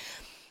shit,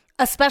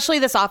 especially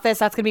this office.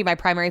 That's going to be my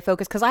primary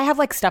focus because I have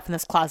like stuff in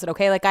this closet.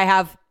 Okay. Like I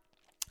have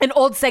an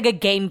old Sega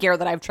Game Gear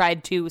that I've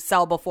tried to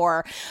sell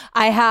before.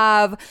 I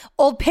have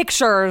old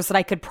pictures that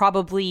I could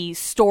probably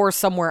store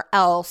somewhere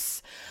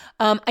else.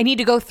 I need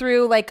to go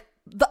through like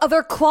the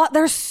other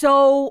there's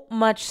so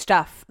much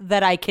stuff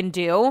that I can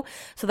do.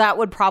 So that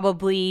would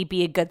probably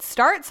be a good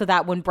start so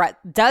that when Brett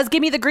does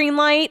give me the green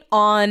light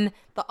on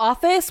the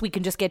office, we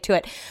can just get to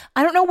it.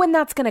 I don't know when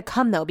that's going to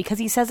come though, because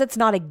he says it's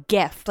not a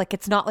gift. Like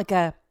it's not like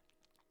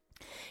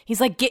he's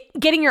like,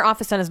 getting your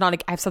office done is not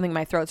I have something in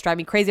my throat. It's driving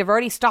me crazy. I've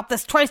already stopped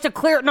this twice to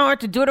clear it. Now I have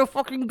to do it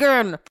fucking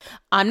again.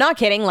 I'm not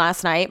kidding.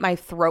 Last night, my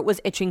throat was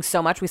itching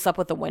so much. We slept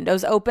with the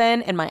windows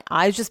open and my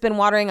eyes just been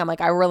watering. I'm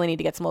like, I really need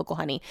to get some local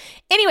honey.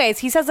 Anyways,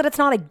 he says that it's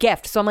not a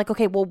gift. So I'm like,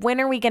 okay, well,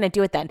 when are we going to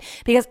do it then?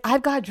 Because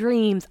I've got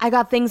dreams. I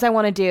got things I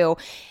want to do.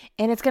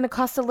 And it's going to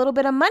cost a little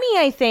bit of money,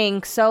 I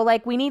think. So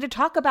like, we need to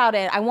talk about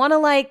it. I want to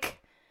like,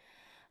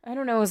 I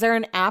don't know. Is there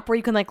an app where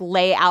you can like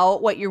lay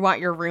out what you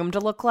want your room to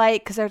look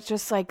like? Because there's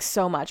just like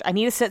so much. I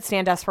need to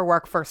stand desk for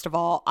work. First of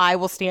all, I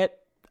will stand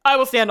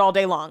all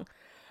day long.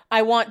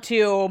 I want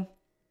to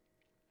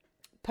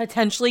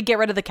potentially get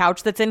rid of the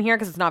couch that's in here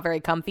because it's not very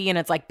comfy and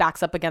it's like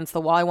backs up against the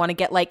wall. I want to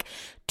get like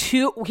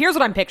here's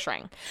what I'm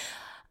picturing.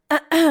 You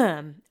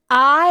guys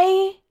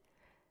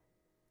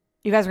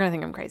are going to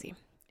think I'm crazy.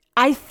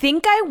 I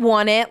think I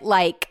want it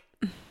like,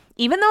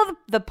 even though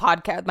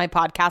my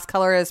podcast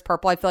color is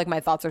purple, I feel like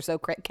my thoughts are so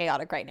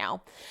chaotic right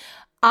now.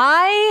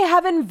 I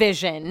have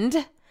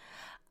envisioned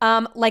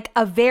like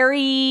a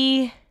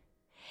very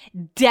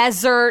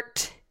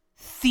desert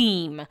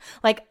theme,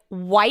 like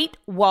white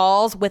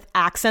walls with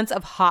accents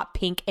of hot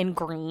pink and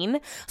green.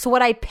 So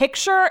what I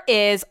picture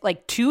is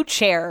like two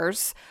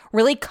chairs,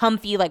 really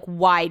comfy, like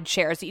wide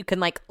chairs that you can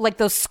like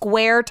those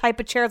square type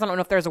of chairs. I don't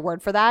know if there's a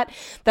word for that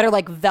are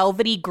like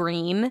velvety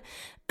green.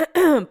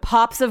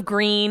 Pops of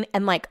green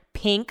and like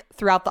pink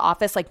throughout the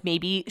office, like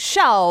maybe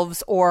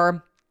shelves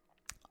or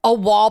a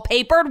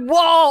wallpapered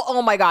wall.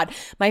 Oh my God.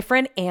 My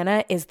friend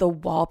Anna is the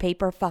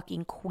wallpaper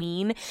fucking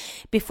queen.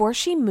 Before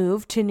she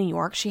moved to New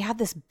York, she had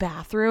this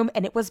bathroom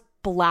and it was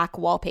black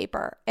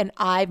wallpaper. And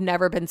I've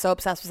never been so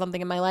obsessed with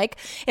something in my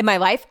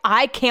life.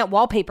 I can't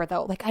wallpaper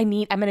though. Like I'm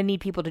going to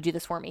need people to do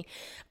this for me.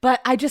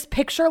 But I just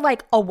picture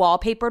like a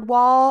wallpapered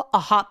wall, a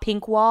hot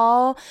pink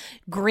wall,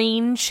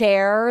 green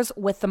chairs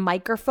with the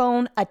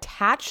microphone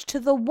attached to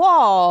the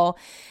wall.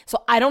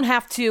 So I don't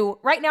have to,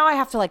 right now I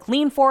have to like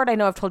lean forward. I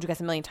know I've told you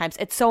guys a million times.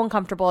 It's so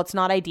uncomfortable. It's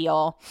not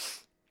ideal.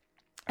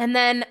 And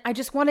then I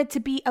just want it to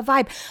be a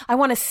vibe. I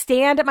want to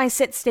stand at my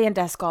stand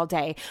desk all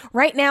day.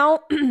 Right now,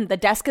 the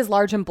desk is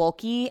large and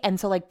bulky. And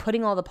so like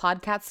putting all the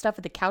podcast stuff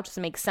at the couch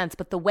doesn't make sense.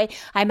 But the way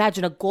I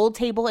imagine a gold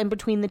table in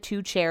between the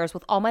two chairs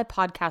with all my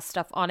podcast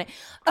stuff on it.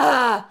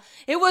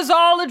 It was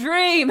all a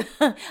dream.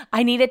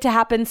 I need it to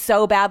happen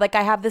so bad. Like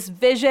I have this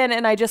vision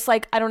and I just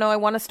like, I don't know.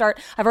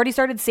 I've already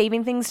started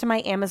saving things to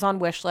my Amazon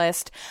wish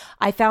list.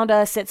 I found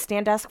a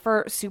stand desk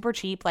for super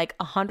cheap, like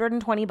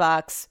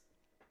 $120.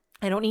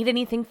 I don't need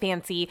anything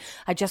fancy.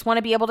 I just want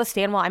to be able to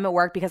stand while I'm at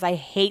work because I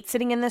hate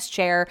sitting in this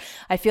chair.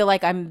 I feel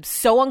like I'm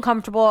so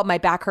uncomfortable. My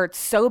back hurts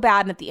so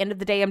bad. And at the end of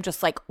the day, I'm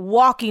just like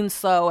walking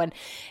slow and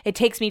it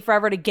takes me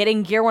forever to get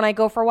in gear when I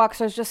go for walks.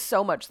 There's just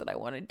so much that I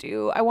want to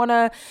do. I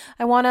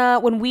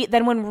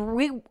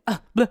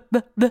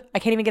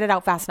can't even get it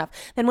out fast enough.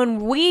 Then when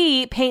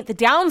we paint the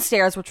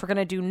downstairs, which we're going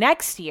to do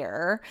next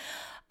year,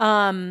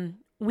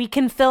 we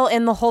can fill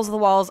in the holes of the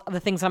walls of the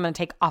things I'm going to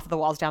take off of the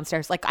walls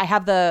downstairs. Like I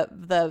have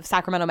the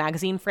Sacramento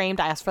magazine framed.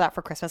 I asked for that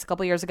for Christmas a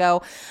couple years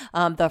ago.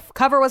 The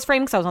cover was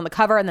framed because I was on the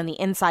cover, and then the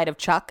inside of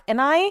Chuck and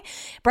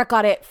Brett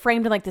got it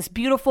framed in like this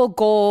beautiful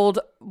gold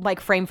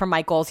like frame from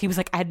Michael's. He was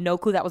like, I had no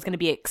clue that was going to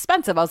be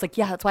expensive. I was like,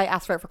 yeah, that's why I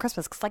asked for it for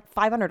Christmas. It's like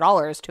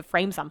 $500 to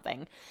frame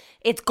something.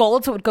 It's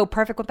gold, so it would go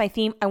perfect with my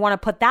theme. I want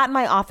to put that in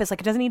my office. Like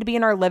it doesn't need to be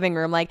in our living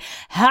room. Like,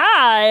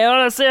 hi, you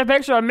want to see a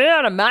picture of me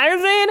on a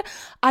magazine?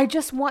 I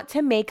just want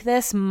to make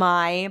this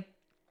my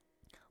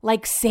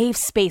like safe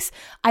space.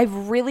 I've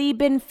really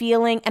been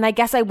feeling, and I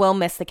guess I will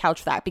miss the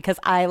couch for that because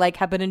I like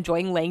have been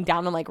enjoying laying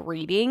down and like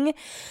reading.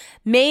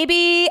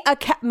 Maybe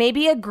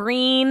a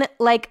green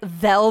like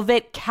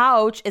velvet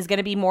couch is going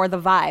to be more the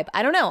vibe.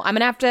 I don't know. I'm going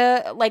to have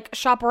to like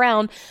shop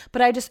around,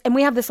 but and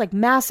we have this like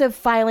massive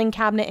filing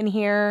cabinet in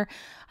here.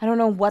 I don't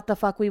know what the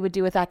fuck we would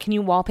do with that. Can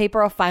you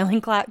wallpaper a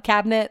filing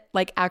cabinet?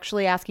 Like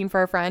actually asking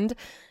for a friend,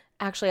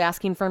 actually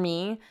asking for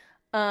me.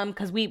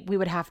 Cause we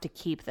would have to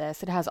keep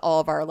this. It has all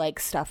of our like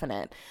stuff in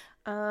it.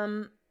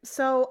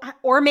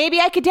 Or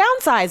maybe I could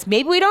downsize.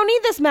 Maybe we don't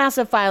need this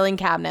massive filing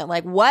cabinet.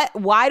 Like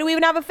why do we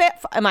even have a fit?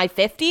 Am I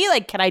 50?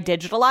 Like, can I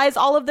digitalize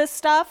all of this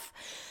stuff?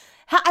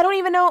 I don't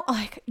even know.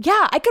 Like,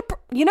 yeah, I could,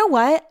 you know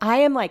what? I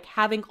am like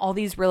having all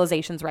these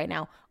realizations right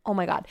now. Oh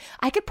my God.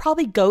 I could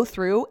probably go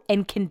through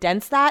and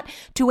condense that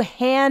to a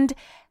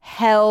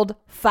handheld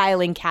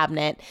filing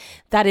cabinet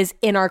that is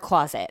in our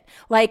closet.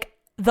 Like,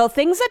 the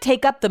things that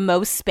take up the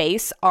most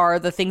space are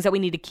the things that we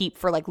need to keep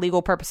for like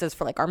legal purposes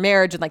for like our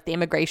marriage and like the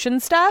immigration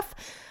stuff.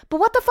 But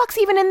what the fuck's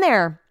even in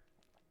there?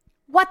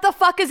 What the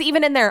fuck is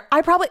even in there?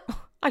 I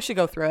should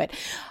go through it.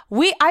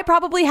 I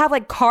probably have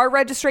like car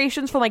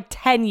registrations from like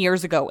 10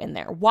 years ago in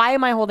there. Why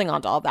am I holding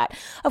on to all that?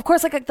 Of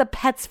course, like the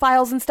pets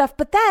files and stuff.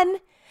 But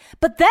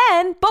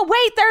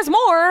wait, there's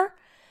more.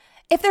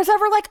 If there's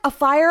ever like a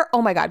fire,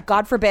 oh my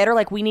God forbid, or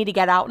like we need to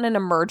get out in an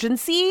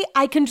emergency,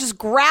 I can just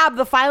grab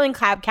the filing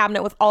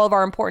cabinet with all of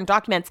our important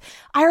documents.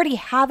 I already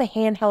have a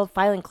handheld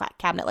filing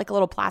cabinet, like a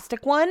little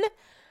plastic one.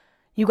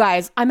 You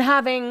guys, I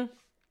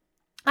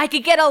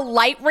could get a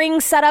light ring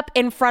set up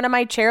in front of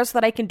my chair so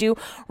that I can do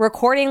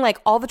recording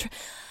like all the...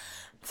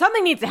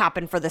 Something needs to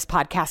happen for this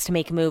podcast to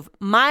make a move.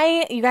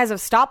 You guys have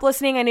stopped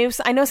listening.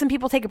 I know some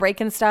people take a break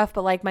and stuff,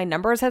 but like my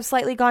numbers have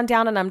slightly gone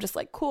down and I'm just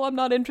like, cool, I'm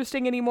not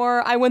interesting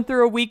anymore. I went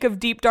through a week of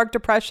deep, dark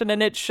depression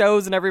and it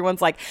shows, and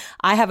everyone's like,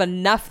 I have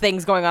enough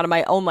things going on in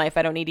my own life.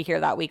 I don't need to hear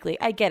that weekly.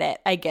 I get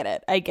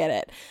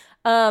it.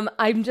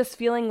 I'm just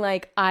feeling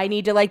like I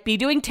need to like be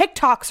doing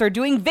TikToks or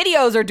doing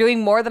videos or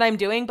doing more than I'm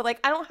doing, but like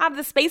I don't have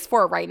the space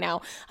for it right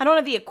now. I don't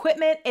have the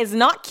equipment. It's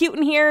not cute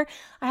in here.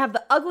 I have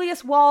the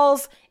ugliest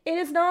walls.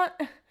 It's not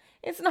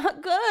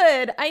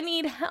good. I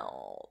need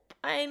help.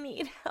 I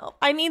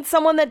need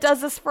someone that does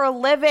this for a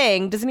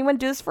living. Does anyone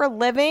do this for a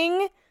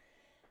living?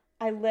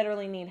 I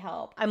literally need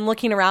help. I'm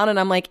looking around and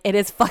I'm like, it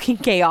is fucking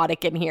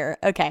chaotic in here.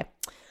 Okay.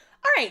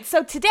 All right,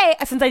 so today,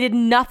 since I did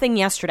nothing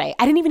yesterday,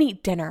 I didn't even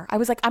eat dinner. I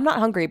was like, I'm not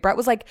hungry. Brett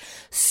was like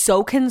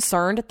so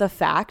concerned at the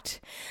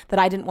fact that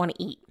I didn't want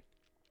to eat.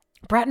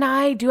 Brett and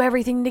I do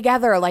everything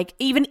together, like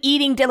even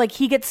eating, like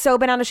he gets so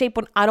bent out of shape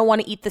when I don't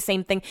want to eat the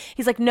same thing.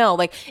 He's like, no,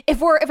 like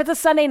if it's a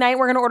Sunday night,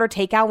 we're going to order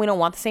takeout. We don't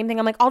want the same thing.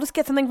 I'm like, I'll just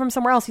get something from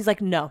somewhere else. He's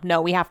like, no,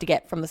 we have to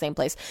get from the same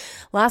place.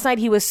 Last night,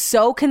 he was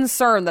so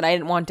concerned that I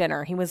didn't want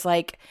dinner. He was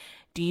like,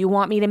 do you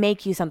want me to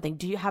make you something?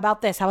 How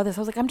about this? I was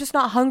like, I'm just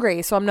not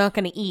hungry, so I'm not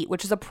going to eat,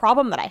 which is a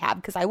problem that I have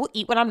because I will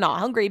eat when I'm not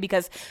hungry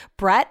because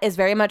Brett is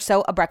very much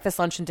so a breakfast,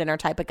 lunch, and dinner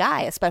type of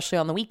guy, especially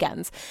on the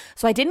weekends.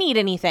 So I didn't eat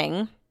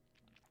anything.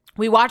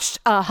 We watched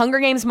Hunger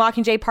Games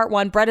Mockingjay Part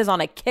 1. Brett is on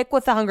a kick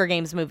with the Hunger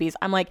Games movies.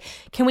 I'm like,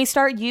 can we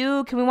start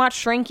You? Can we watch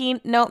Shrinking?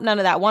 Nope, none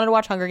of that. Wanted to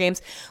watch Hunger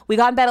Games. We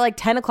got in bed at like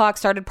 10 o'clock,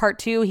 started Part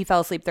 2. He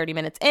fell asleep 30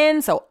 minutes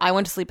in, so I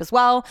went to sleep as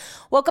well.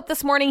 Woke up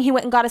this morning. He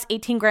went and got us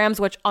 18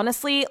 grams, which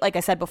honestly, like I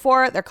said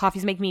before, their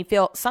coffees make me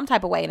feel some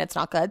type of way and it's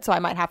not good, so I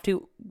might have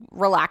to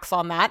relax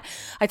on that.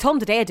 I told him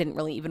today I didn't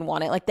really even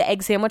want it. Like the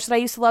egg sandwich that I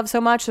used to love so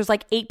much, there's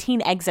like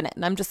 18 eggs in it,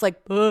 and I'm just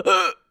like,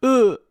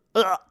 too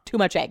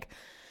much egg.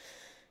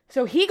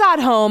 So he got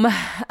home,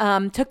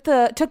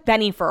 took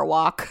Benny for a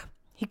walk.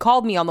 He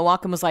called me on the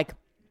walk and was like,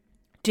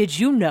 did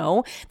you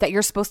know that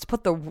you're supposed to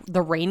put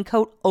the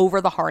raincoat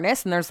over the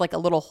harness and there's like a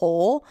little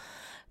hole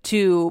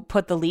to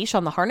put the leash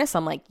on the harness?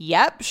 I'm like,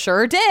 yep,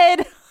 sure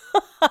did.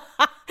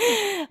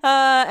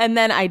 And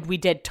then we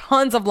did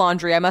tons of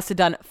laundry. I must have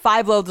done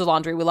 5 loads of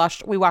laundry. We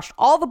washed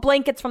all the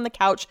blankets from the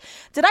couch.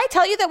 Did I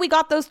tell you that we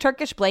got those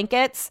Turkish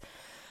blankets?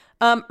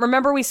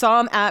 Remember we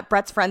saw them at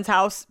Brett's friend's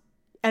house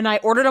and I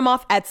ordered them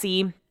off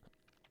Etsy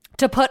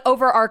to put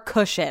over our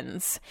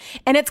cushions.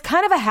 And it's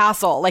kind of a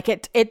hassle.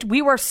 Like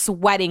we were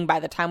sweating by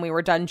the time we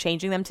were done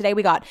changing them today.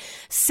 We got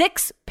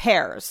 6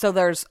 pairs. So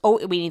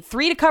we need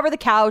 3 to cover the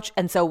couch.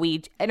 And so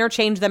we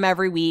interchange them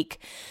every week.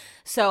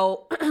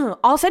 So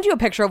I'll send you a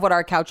picture of what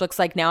our couch looks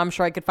like now. I'm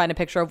sure I could find a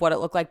picture of what it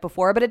looked like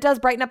before, but it does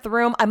brighten up the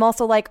room. I'm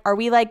also like, are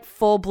we like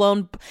full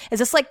blown? Is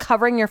this like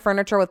covering your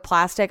furniture with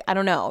plastic? I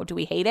don't know. Do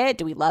we hate it?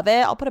 Do we love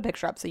it? I'll put a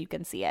picture up so you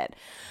can see it.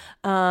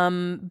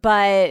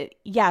 But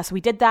yeah, so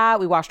we did that.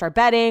 We washed our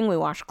bedding, we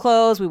washed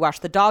clothes, we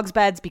washed the dogs'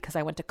 beds because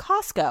I went to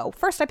Costco.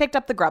 First, I picked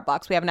up the grub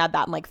box. We haven't had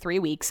that in like 3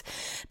 weeks.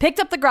 Picked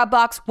up the grub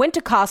box, went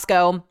to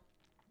Costco.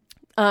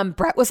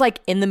 Brett was like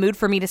in the mood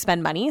for me to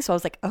spend money. So I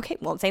was like, okay,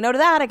 won't say no to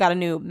that. I got a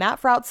new mat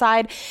for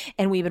outside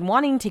and we've been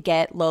wanting to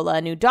get Lola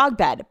a new dog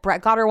bed.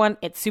 Brett got her one.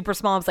 It's super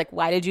small. I was like,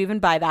 why did you even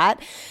buy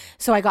that?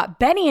 So I got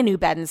Benny a new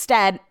bed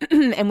instead.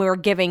 And we were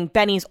giving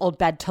Benny's old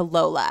bed to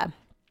Lola.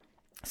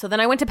 So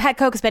then I went to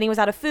Petco because Benny was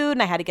out of food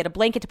and I had to get a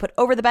blanket to put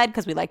over the bed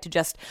because we like to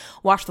just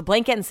wash the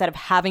blanket instead of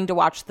having to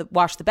wash the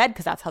bed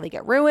because that's how they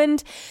get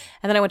ruined.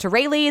 And then I went to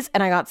Rayleigh's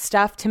and I got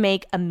stuff to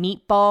make a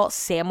meatball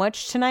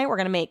sandwich tonight.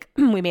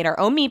 We made our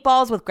own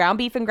meatballs with ground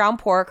beef and ground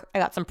pork. I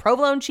got some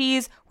provolone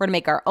cheese. We're going to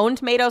make our own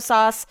tomato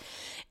sauce.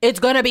 It's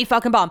going to be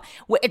fucking bomb.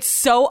 It's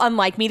so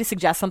unlike me to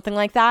suggest something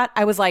like that.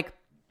 I was like,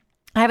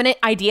 I have an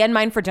idea in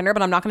mind for dinner,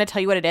 but I'm not going to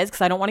tell you what it is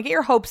because I don't want to get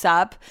your hopes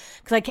up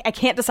because I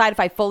can't decide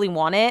if I fully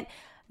want it.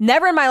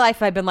 Never in my life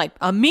have I been like,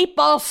 a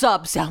meatball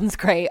sub sounds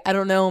great. I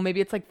don't know. Maybe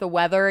it's like the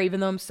weather,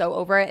 even though I'm so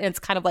over it and it's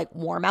kind of like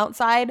warm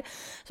outside.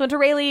 So went to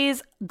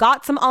Rayleigh's,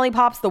 got some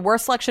Olipop's, the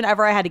worst selection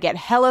ever. I had to get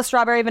hella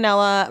strawberry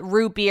vanilla,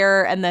 root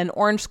beer, and then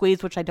orange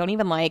squeeze, which I don't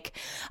even like.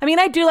 I mean,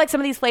 I do like some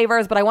of these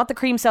flavors, but I want the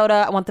cream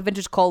soda. I want the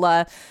vintage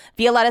cola.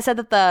 Violetta said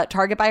that the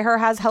Target by her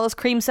has Hella's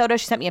cream soda.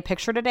 She sent me a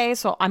picture today.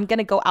 So I'm going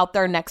to go out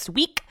there next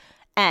week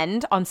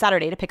and on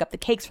Saturday to pick up the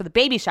cakes for the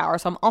baby shower.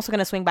 So I'm also going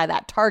to swing by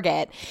that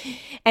Target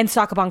and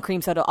stock up on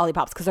cream soda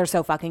Olipop's because they're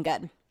so fucking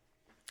good.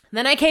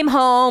 Then I came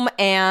home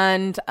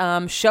and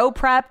show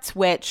prepped,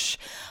 which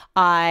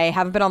I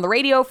haven't been on the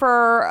radio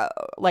for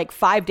like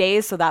 5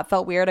 days. So that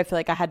felt weird. I feel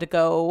like I had to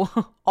go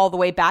all the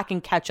way back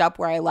and catch up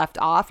where I left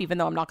off, even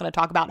though I'm not going to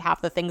talk about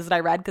half the things that I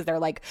read because they're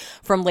like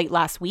from late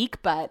last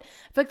week. But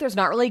I feel like there's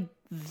not really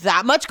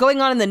that much going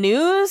on in the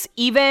news,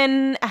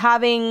 even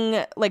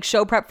having like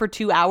show prep for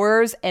 2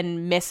 hours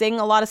and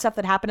missing a lot of stuff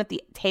that happened at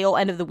the tail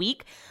end of the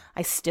week.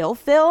 I still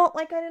feel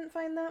like I didn't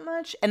find that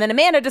much. And then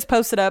Amanda just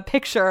posted a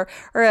picture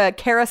or a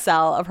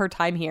carousel of her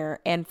time here.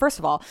 And first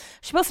of all,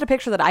 she posted a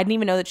picture that I didn't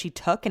even know that she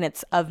took. And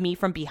it's of me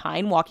from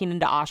behind walking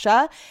into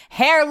Asha.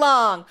 Hair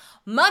long,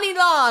 money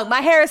long.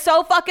 My hair is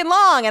so fucking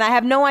long. And I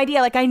have no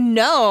idea. Like I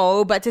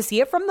know, but to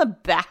see it from the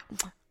back,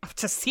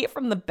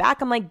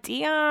 I'm like,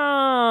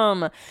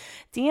 damn,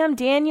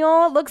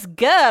 Daniel, it looks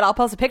good. I'll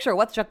post a picture of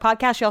What the Chuck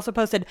podcast. She also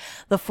posted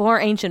the 4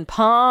 ancient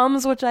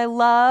palms, which I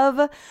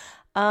love.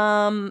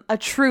 A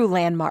true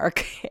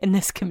landmark in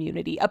this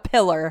community, a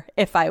pillar,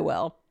 if I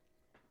will.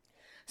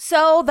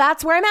 So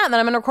that's where I'm at. And then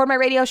I'm going to record my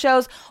radio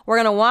shows. We're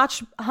going to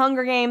watch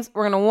Hunger Games.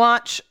 We're going to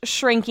watch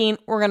Shrinking.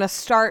 We're going to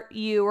start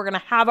You. We're going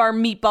to have our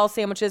meatball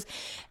sandwiches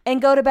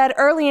and go to bed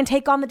early and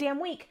take on the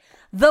damn week.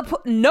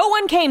 No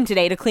one came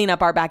today to clean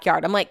up our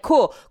backyard. I'm like,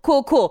 cool.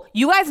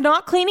 You guys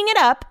not cleaning it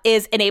up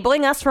is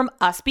enabling us from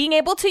us being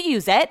able to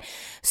use it.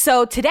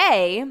 So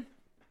today,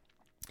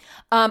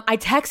 I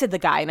texted the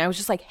guy and I was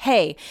just like,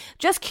 hey,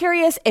 just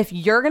curious if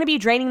you're going to be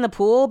draining the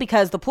pool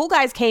because the pool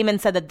guys came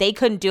and said that they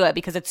couldn't do it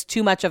because it's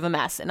too much of a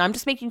mess. And I'm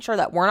just making sure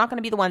that we're not going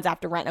to be the ones that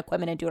have to rent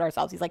equipment and do it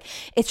ourselves. He's like,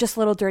 it's just a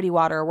little dirty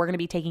water. We're going to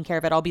be taking care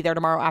of it. I'll be there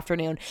tomorrow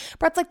afternoon.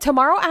 Brett's like,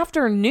 tomorrow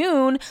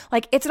afternoon?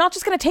 Like, it's not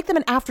just going to take them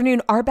an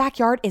afternoon. Our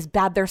backyard is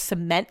bad. There's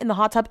cement in the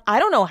hot tub. I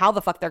don't know how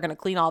the fuck they're going to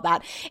clean all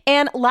that.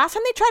 And last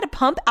time they tried to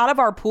pump out of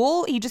our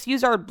pool, he just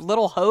used our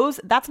little hose.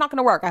 That's not going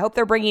to work. I hope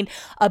they're bringing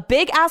a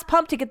big ass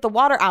pump to get the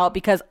water out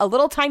because a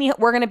little tiny,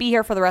 we're going to be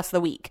here for the rest of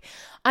the week.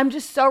 I'm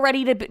just so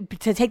ready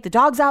to take the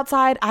dogs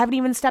outside. I haven't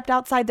even stepped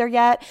outside there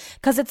yet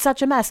because it's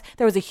such a mess.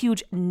 There was a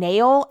huge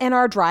nail in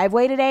our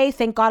driveway today.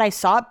 Thank God I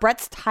saw it.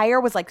 Brett's tire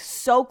was like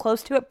so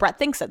close to it. Brett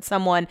thinks that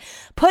someone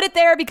put it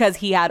there because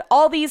he had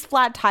all these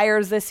flat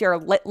tires this year,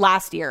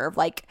 last year,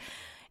 like.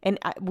 And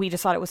we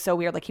just thought it was so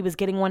weird. Like he was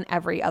getting one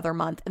every other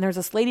month. And there's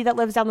this lady that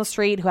lives down the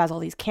street who has all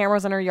these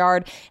cameras in her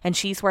yard. And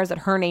she swears that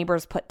her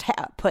neighbors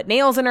put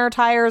nails in her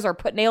tires or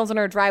put nails in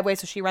her driveway.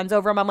 So she runs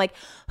over them. I'm like,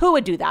 who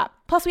would do that?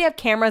 Plus we have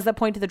cameras that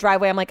point to the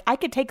driveway. I'm like, I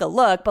could take a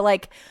look, but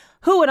like,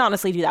 who would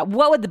honestly do that?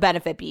 What would the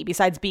benefit be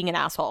besides being an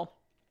asshole?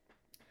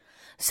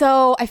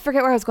 So I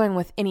forget where I was going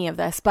with any of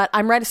this, but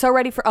I'm so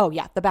ready for,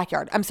 the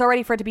backyard. I'm so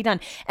ready for it to be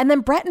done. And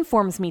then Brett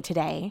informs me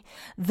today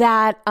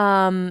that,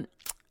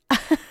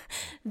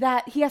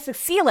 that he has to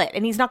seal it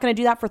and he's not going to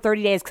do that for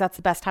 30 days because that's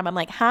the best time. I'm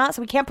like, huh? So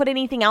we can't put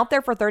anything out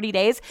there for 30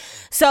 days.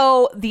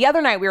 So the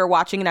other night we were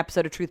watching an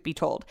episode of Truth Be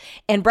Told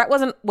and Brett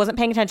wasn't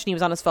paying attention. He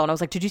was on his phone. I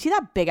was like, did you see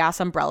that big ass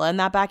umbrella in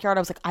that backyard?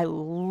 I was like, I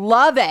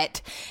love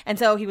it. And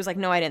so he was like,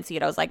 no, I didn't see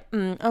it. I was like,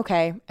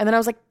 okay. And then I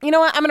was like, you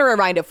know what? I'm going to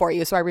rewind it for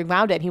you. So I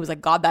rewound it and he was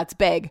like, God, that's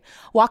big.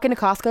 Walk into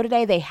Costco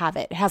today. They have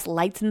it. It has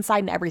lights inside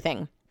and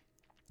everything.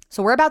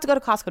 So we're about to go to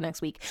Costco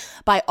next week,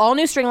 buy all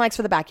new string lights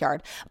for the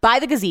backyard, buy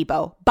the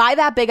gazebo, buy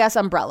that big ass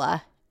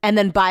umbrella, and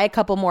then buy a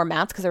couple more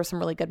mats because there were some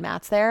really good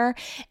mats there.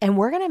 And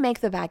we're going to make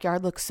the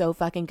backyard look so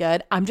fucking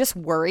good. I'm just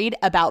worried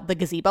about the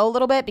gazebo a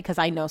little bit because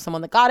I know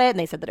someone that got it and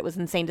they said that it was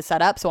insane to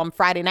set up. So on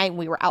Friday night, when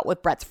we were out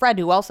with Brett's friend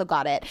who also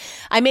got it,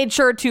 I made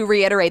sure to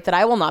reiterate that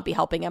I will not be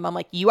helping him. I'm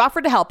like, you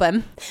offered to help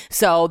him.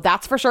 So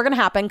that's for sure going to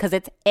happen because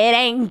it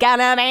ain't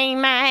gonna be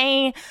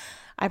me.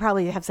 I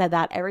probably have said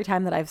that every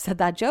time that I've said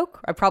that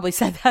joke. I probably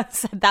said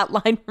that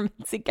line from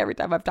NSYNC every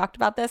time I've talked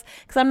about this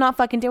because I'm not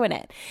fucking doing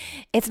it.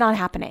 It's not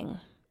happening.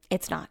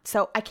 It's not.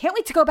 So I can't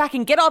wait to go back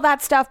and get all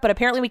that stuff, but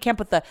apparently we can't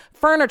put the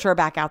furniture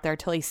back out there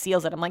till he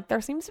seals it. I'm like,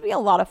 there seems to be a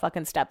lot of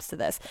fucking steps to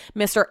this.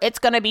 Mister, it's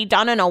going to be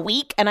done in a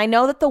week. And I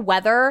know that the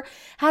weather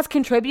has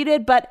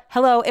contributed, but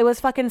hello, it was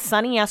fucking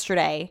sunny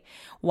yesterday.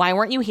 Why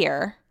weren't you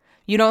here?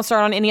 You don't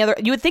start on any other.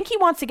 You would think he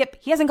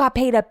hasn't got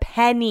paid a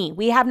penny.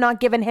 We have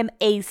not given him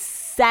a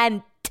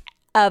cent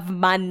of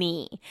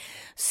money.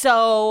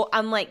 So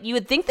I'm like, you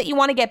would think that you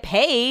want to get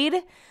paid.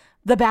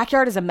 The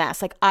backyard is a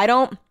mess. Like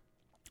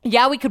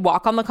we could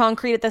walk on the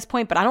concrete at this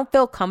point, but I don't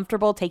feel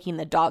comfortable taking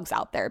the dogs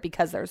out there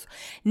because there's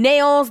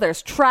nails,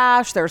 there's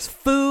trash, there's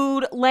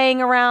food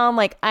laying around.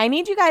 Like I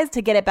need you guys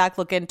to get it back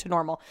looking to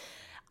normal.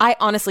 I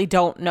honestly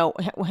don't know.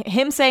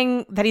 Him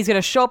saying that he's going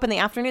to show up in the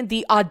afternoon,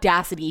 the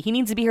audacity. He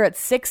needs to be here at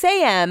 6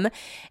 a.m.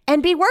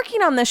 and be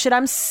working on this shit.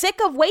 I'm sick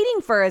of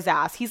waiting for his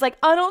ass. He's like,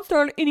 I don't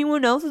start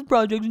anyone else's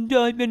project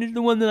until I finish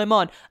the one that I'm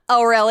on.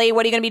 Oh, really?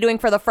 What are you going to be doing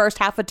for the first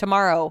half of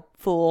tomorrow,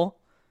 fool?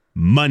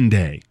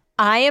 Monday.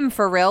 I am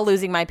for real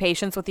losing my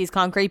patience with these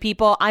concrete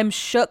people. I'm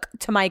shook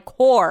to my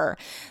core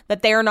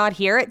that they are not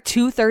here at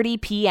 2:30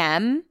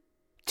 p.m.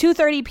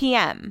 2:30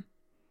 p.m.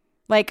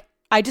 Like,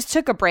 I just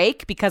took a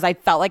break because I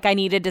felt like I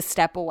needed to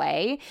step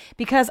away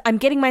because I'm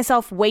getting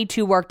myself way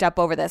too worked up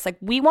over this. Like,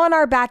 we want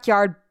our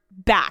backyard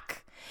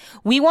back.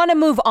 We want to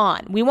move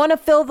on. We want to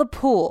fill the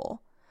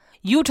pool.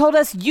 You told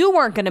us you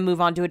weren't going to move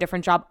on to a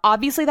different job.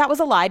 Obviously, that was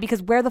a lie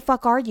because where the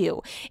fuck are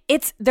you?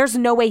 There's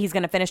no way he's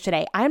going to finish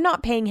today. I'm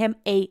not paying him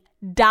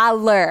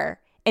 $1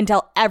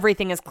 until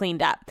everything is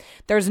cleaned up.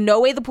 There's no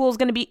way the pool's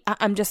going to be.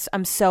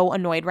 I'm so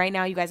annoyed right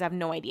now. You guys have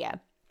no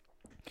idea.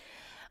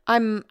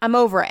 I'm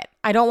over it.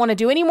 I don't want to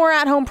do any more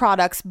at-home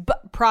projects,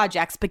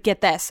 but get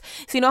this.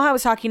 So you know how I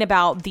was talking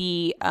about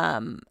the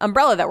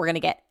umbrella that we're going to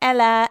get?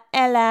 Ella,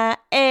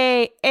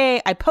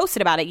 I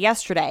posted about it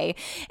yesterday,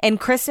 and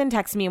Kristen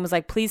texted me and was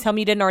like, please tell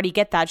me you didn't already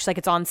get that. She's like,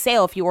 it's on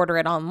sale if you order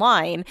it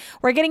online.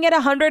 We're getting it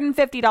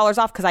 $150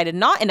 off because I did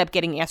not end up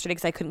getting it yesterday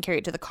because I couldn't carry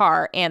it to the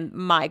car, and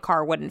my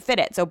car wouldn't fit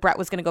it. So Brett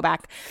was going to go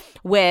back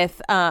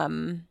with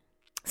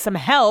some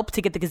help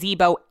to get the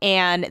gazebo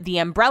and the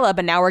umbrella,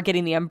 but now we're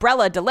getting the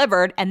umbrella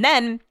delivered. And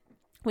then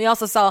we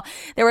also saw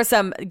there were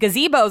some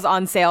gazebos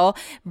on sale.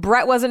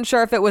 Brett wasn't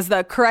sure if it was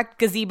the correct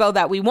gazebo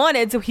that we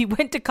wanted, so he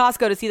went to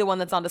Costco to see the one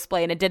that's on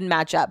display, and it didn't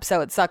match up.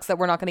 So it sucks that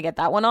we're not going to get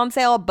that one on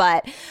sale,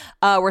 but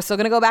we're still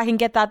going to go back and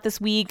get that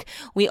this week.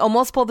 We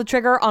almost pulled the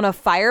trigger on a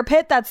fire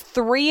pit that's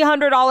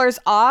 $300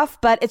 off,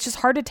 but it's just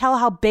hard to tell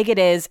how big it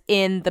is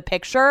in the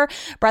picture.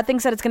 Brett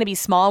thinks that it's going to be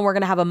small, and we're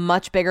going to have a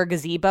much bigger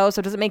gazebo, so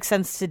it doesn't make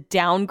sense to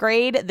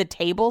downgrade the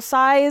table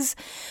size.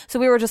 So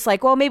we were just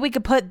like, well, maybe we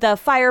could put the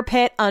fire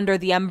pit under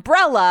the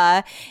umbrella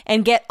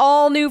and get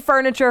all new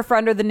furniture for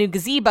under the new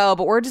gazebo,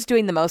 but we're just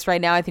doing the most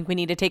right now. I think we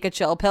need to take a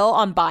chill pill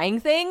on buying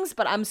things,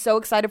 but I'm so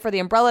excited for the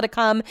umbrella to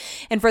come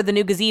and for the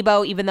new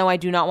gazebo, even though I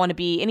do not want to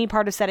be any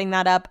part of setting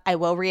that up. I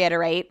will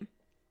reiterate,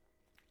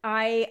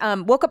 I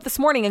woke up this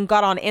morning and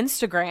got on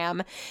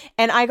Instagram,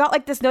 and I got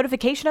like this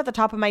notification at the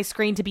top of my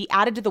screen to be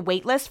added to the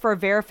wait list for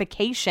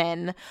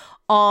verification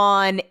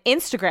on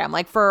Instagram,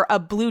 like for a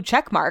blue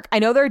check mark. I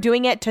know they're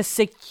doing it to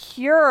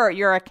secure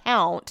your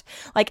account,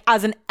 like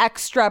as an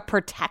extra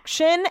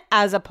protection,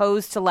 as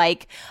opposed to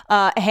like,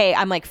 hey,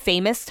 I'm like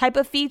famous type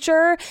of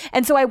feature.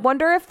 And so I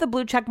wonder if the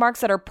blue check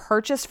marks that are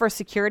purchased for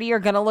security are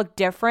going to look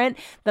different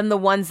than the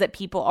ones that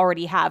people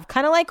already have.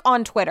 Kind of like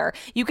on Twitter.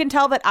 You can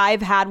tell that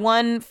I've had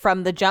one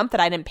from the jump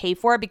that I didn't pay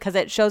for because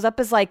it shows up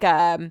as like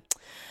a...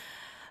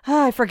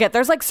 I forget.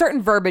 There's like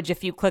certain verbiage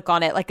if you click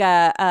on it, like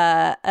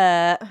why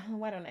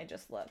don't I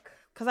just look?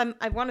 Because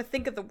I want to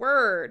think of the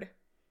word.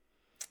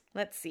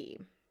 Let's see.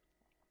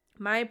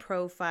 My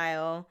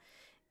profile.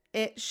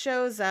 It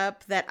shows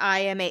up that I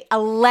am a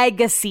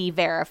legacy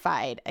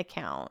verified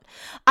account.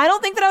 I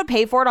don't think that I would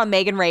pay for it on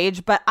Megan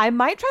Rage, but I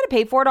might try to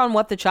pay for it on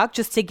What the Chuck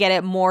just to get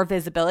it more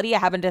visibility. I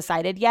haven't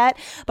decided yet,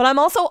 but I'm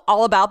also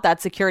all about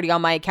that security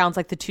on my accounts,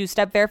 like the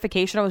 2-step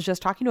verification. I was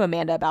just talking to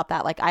Amanda about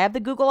that. Like I have the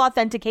Google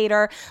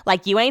Authenticator,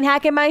 like you ain't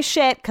hacking my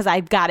shit because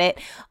I've got it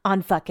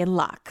on fucking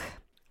lock.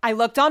 I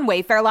looked on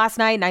Wayfair last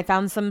night and I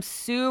found some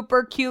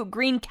super cute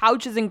green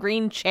couches and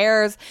green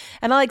chairs.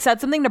 And I like said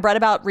something to Brett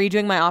about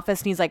redoing my office.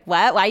 And he's like,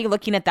 what? Why are you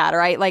looking at that? All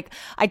right. Like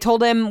I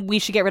told him we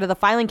should get rid of the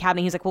filing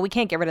cabinet. He's like, well, we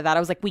can't get rid of that. I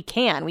was like, we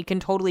can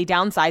totally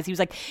downsize. He was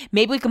like,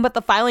 maybe we can put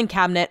the filing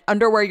cabinet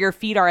under where your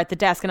feet are at the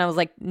desk. And I was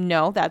like,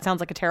 no, that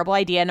sounds like a terrible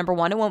idea. Number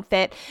one, it won't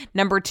fit.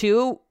 Number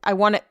two, I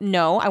want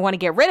to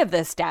get rid of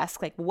this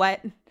desk. Like what?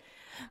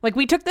 Like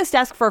we took this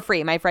desk for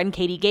free. My friend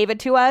Katie gave it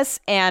to us.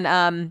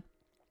 And,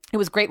 it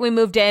was great when we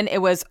moved in.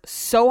 It was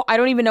I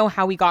don't even know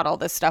how we got all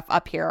this stuff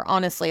up here,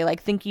 honestly. Like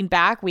thinking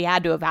back, we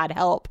had to have had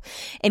help.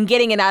 And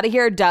getting it out of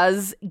here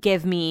does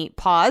give me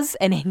pause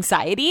and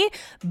anxiety,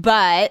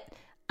 but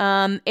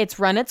it's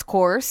run its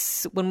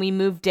course. When we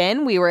moved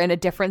in, we were in a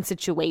different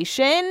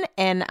situation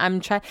and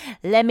I'm trying,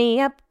 let me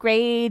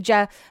upgrade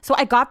ya. So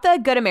I got the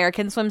Good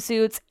American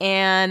swimsuits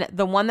and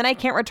the one that I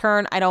can't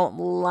return, I don't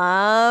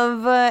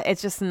love.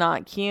 It's just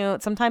not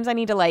cute. Sometimes I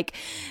need to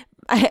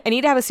I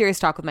need to have a serious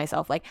talk with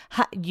myself. Like,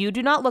 you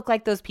do not look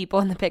like those people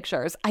in the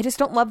pictures. I just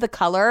don't love the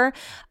color.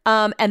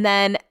 And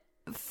then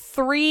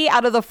 3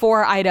 out of the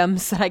 4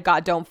 items that I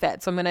got don't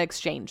fit. So I'm going to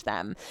exchange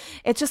them.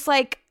 It's just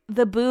like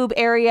the boob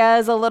area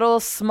is a little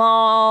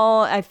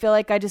small. I feel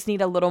like I just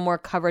need a little more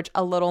coverage,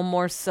 a little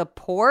more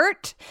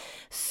support.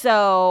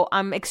 So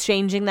I'm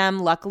exchanging them.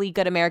 Luckily,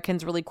 Good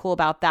American's really cool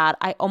about that.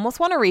 I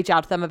almost want to reach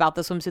out to them about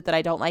the swimsuit that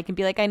I don't like and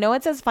be like, I know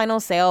it says final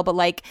sale, but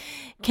like,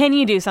 can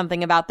you do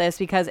something about this?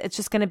 Because it's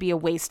just going to be a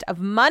waste of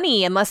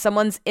money unless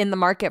someone's in the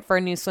market for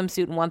a new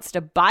swimsuit and wants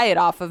to buy it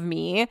off of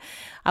me.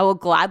 I will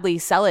gladly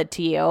sell it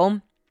to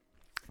you.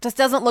 Just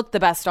doesn't look the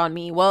best on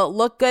me. Will it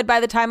look good by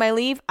the time I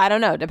leave? I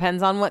don't know.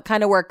 Depends on what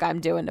kind of work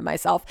I'm doing to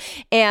myself.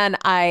 And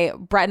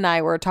Brett and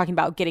I were talking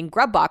about getting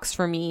Grub Box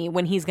for me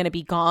when he's going to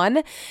be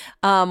gone,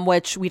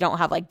 which we don't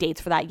have like dates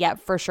for that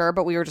yet for sure.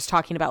 But we were just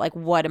talking about like,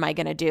 what am I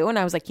going to do? And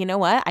I was like, you know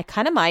what? I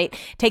kind of might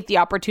take the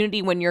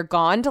opportunity when you're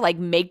gone to like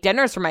make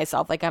dinners for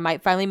myself. Like I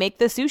might finally make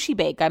the sushi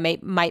bake. I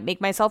might make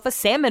myself a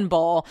salmon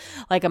bowl.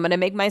 Like I'm going to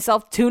make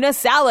myself tuna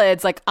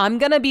salads. Like I'm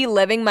going to be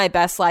living my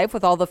best life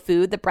with all the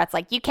food that Brett's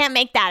like, you can't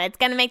make that. It's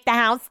going to make the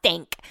house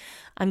stink.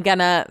 I'm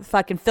gonna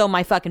fucking fill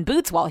my fucking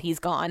boots while he's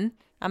gone.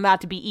 I'm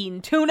about to be eating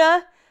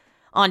tuna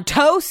on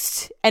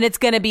toast and it's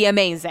gonna be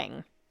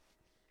amazing.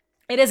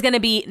 It is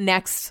gonna be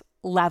next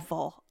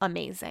level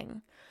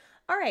amazing.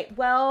 All right,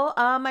 well,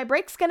 my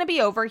break's gonna be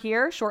over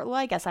here shortly.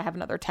 I guess I have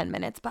another 10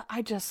 minutes, but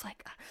I just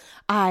like,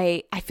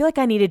 I feel like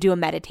I need to do a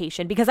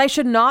meditation because I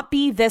should not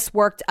be this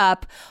worked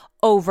up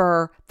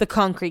over the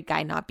concrete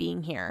guy not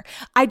being here.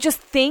 I just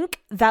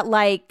think that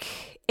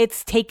like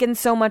it's taken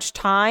so much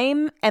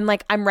time and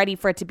like I'm ready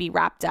for it to be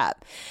wrapped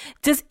up.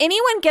 Does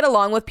anyone get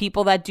along with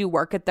people that do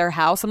work at their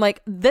house? I'm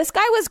like, this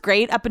guy was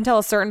great up until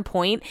a certain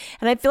point,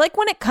 and I feel like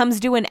when it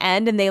comes to an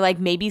end and they like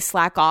maybe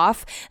slack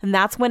off, and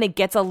that's when it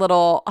gets a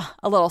little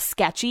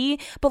sketchy.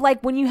 But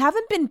like when you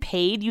haven't been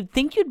paid, you'd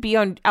think you'd be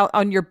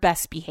on your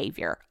best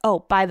behavior.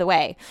 Oh, by the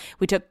way,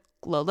 we took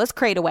Lola's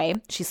crate away.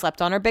 She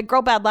slept on her big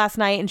girl bed last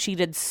night and she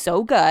did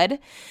so good.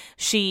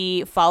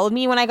 She followed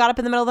me when I got up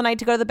in the middle of the night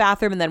to go to the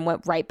bathroom and then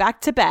went right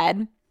back to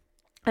bed.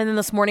 And then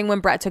this morning when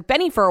Brett took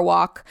Benny for a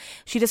walk,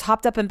 she just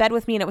hopped up in bed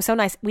with me and it was so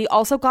nice. We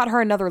also got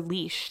her another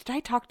leash. Did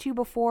I talk to you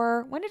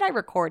before? When did I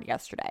record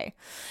yesterday?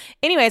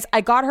 Anyways, I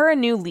got her a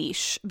new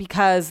leash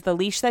because the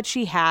leash that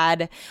she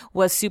had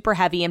was super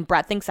heavy and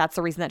Brett thinks that's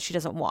the reason that she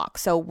doesn't walk.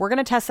 So we're going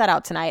to test that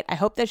out tonight. I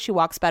hope that she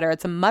walks better.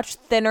 It's a much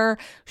thinner,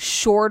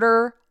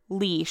 shorter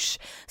leash.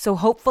 So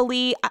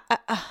hopefully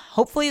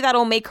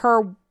that'll make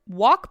her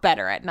walk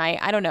better at night.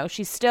 I don't know.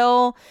 She's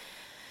still,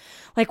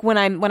 like when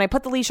I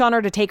put the leash on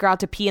her to take her out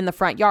to pee in the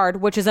front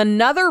yard, which is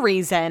another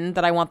reason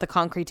that I want the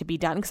concrete to be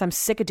done because I'm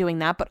sick of doing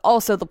that. But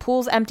also the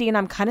pool's empty and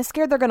I'm kind of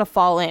scared they're going to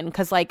fall in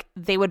because like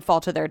they would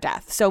fall to their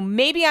death. So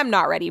maybe I'm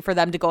not ready for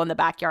them to go in the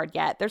backyard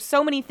yet. There's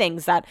so many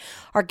things that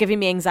are giving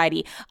me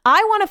anxiety.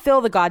 I want to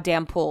fill the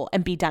goddamn pool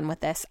and be done with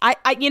this. I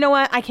you know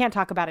what? I can't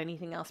talk about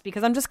anything else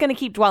because I'm just going to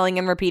keep dwelling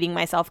and repeating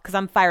myself because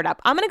I'm fired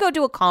up. I'm going to go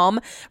do a calm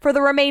for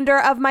the remainder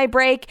of my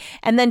break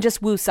and then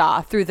just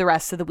woo-saw through the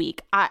rest of the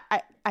week.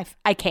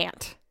 I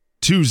can't.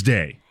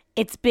 Tuesday.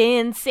 It's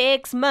been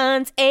 6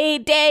 months,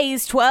 8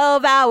 days,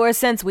 12 hours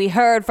since we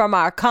heard from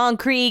our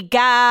concrete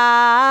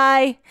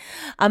guy.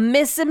 I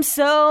miss him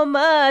so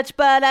much,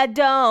 but I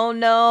don't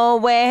know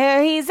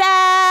where he's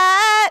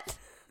at.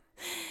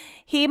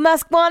 He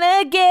must want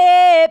to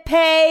get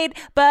paid,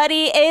 but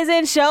he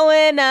isn't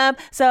showing up,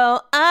 so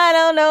I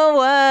don't know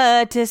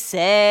what to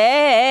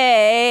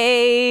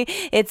say.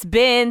 It's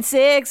been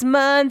 6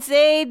 months,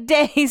 8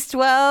 days,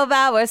 12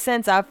 hours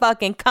since our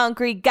fucking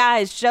concrete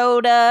guys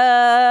showed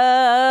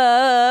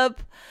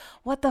up.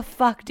 What the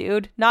fuck,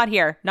 dude? Not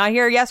here. Not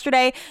here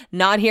yesterday.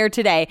 Not here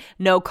today.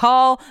 No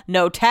call,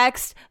 no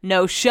text,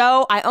 no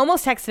show. I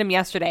almost texted him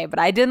yesterday, but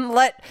I didn't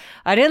let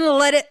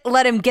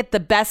him get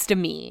the best of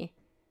me.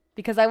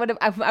 Because I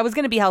was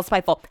going to be hell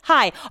spiteful.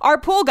 Hi, our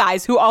pool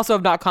guys who also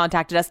have not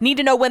contacted us need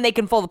to know when they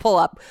can fill the pool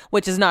up,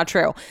 which is not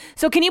true.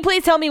 So can you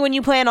please tell me when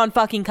you plan on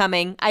fucking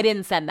coming? I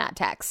didn't send that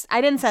text. I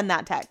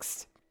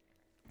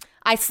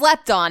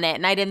slept on it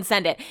and I didn't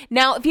send it.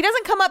 Now, if he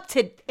doesn't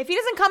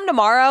come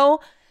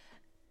tomorrow,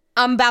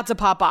 I'm about to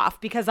pop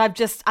off because I've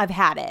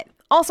had it.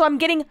 Also, I'm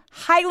getting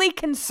highly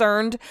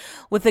concerned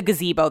with the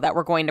gazebo that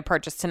we're going to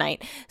purchase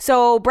tonight.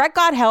 So Brett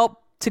got help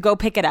to go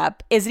pick it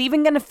up. Is it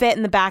even going to fit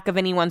in the back of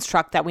anyone's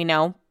truck that we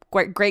know?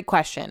 Great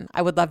question.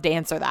 I would love to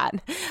answer that.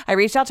 I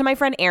reached out to my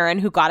friend Erin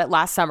who got it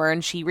last summer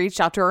and she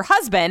reached out to her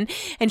husband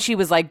and she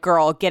was like,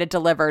 girl, get it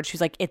delivered.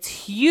 She's like, it's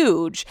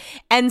huge.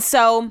 And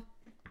so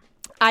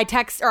I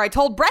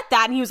told Brett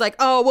that and he was like,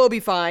 oh, we'll be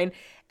fine.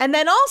 And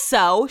then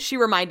also she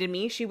reminded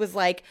me, she was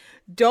like,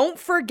 don't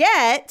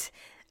forget,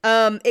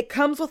 it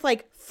comes with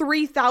like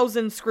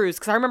 3,000 screws.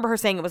 Cause I remember her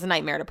saying it was a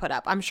nightmare to put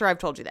up. I'm sure I've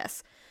told you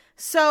this.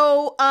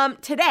 So,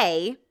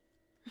 today,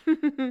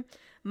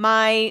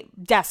 my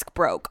desk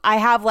broke. I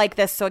have like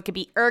this so it could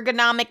be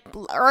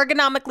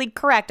ergonomically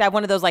correct. I have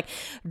one of those like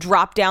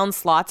drop down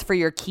slots for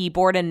your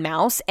keyboard and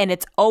mouse, and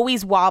it's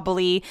always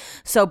wobbly.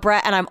 So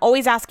I'm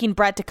always asking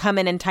Brett to come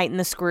in and tighten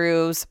the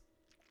screws.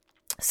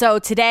 So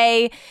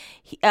today,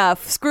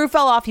 screw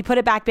fell off. He put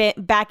it back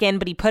in,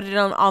 but he put it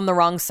on the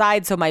wrong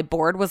side. So my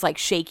board was like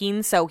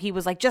shaking. So he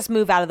was like, just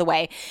move out of the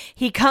way.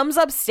 He comes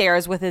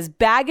upstairs with his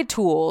bag of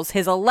tools,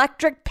 his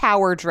electric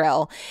power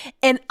drill.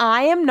 And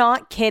I am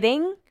not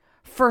kidding.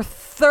 For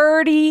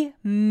 30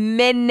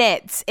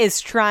 minutes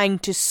is trying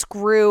to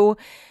screw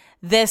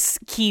this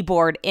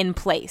keyboard in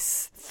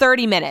place.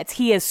 30 minutes.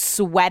 He is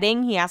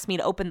sweating. He asked me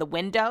to open the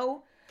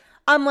window.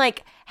 I'm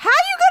like, how are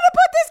you going to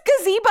put this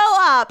gazebo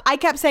up? I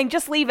kept saying,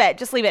 just leave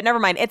it. Never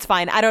mind. It's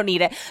fine. I don't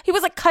need it. He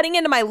was like cutting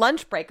into my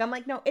lunch break. I'm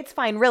like, no, it's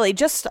fine. Really.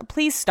 Just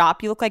please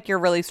stop. You look like you're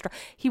really strong.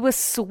 He was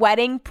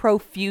sweating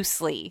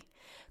profusely.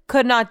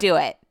 Could not do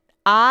it.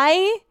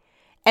 I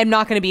am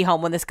not going to be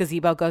home when this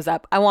gazebo goes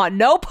up. I want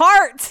no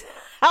part.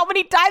 How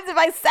many times have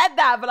I said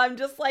that? But I'm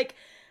just like,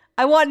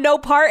 I want no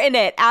part in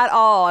it at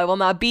all. I will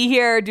not be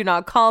here. Do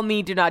not call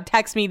me. Do not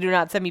text me. Do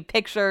not send me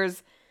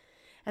pictures.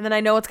 And then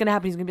I know what's going to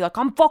happen. He's going to be like,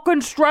 I'm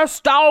fucking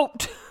stressed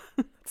out.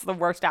 It's the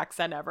worst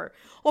accent ever.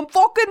 I'm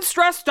fucking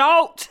stressed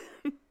out.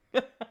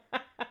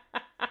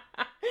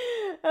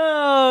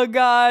 Oh,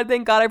 God.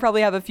 Thank God I probably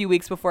have a few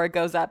weeks before it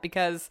goes up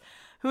because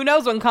who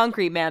knows when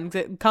Concrete Man's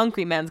going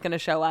to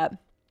show up.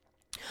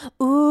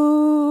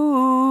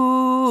 Ooh.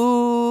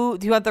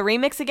 Do you want the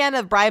remix again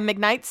of Brian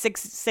McKnight?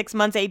 6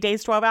 months, 8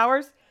 days, 12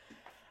 hours?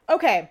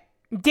 Okay.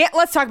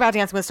 Let's talk about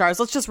Dancing with Stars.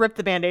 Let's just rip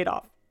the Band-Aid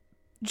off.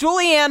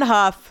 Julianne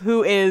Hough,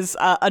 who is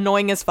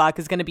annoying as fuck,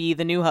 is going to be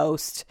the new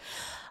host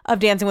of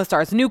Dancing with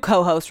Stars, new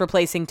co-host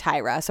replacing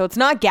Tyra. So it's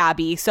not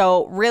Gabby.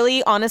 So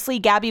really, honestly,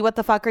 Gabby, what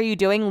the fuck are you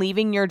doing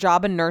leaving your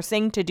job in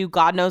nursing to do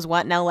God knows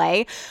what in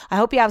LA? I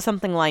hope you have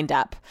something lined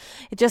up.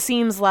 It just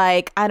seems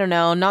like, I don't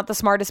know, not the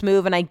smartest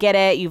move. And I get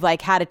it. You've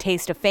like had a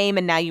taste of fame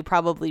and now you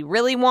probably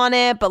really want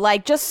it. But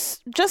like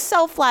just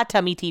sell flat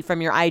tummy tea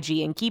from your IG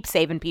and keep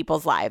saving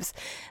people's lives.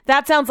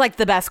 That sounds like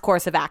the best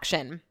course of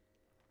action.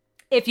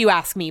 If you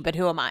ask me, but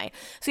who am I?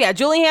 So yeah,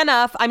 Julianne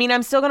Hough. I mean,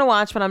 I'm still going to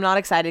watch, but I'm not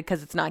excited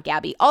because it's not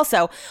Gabby.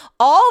 Also,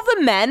 all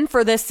the men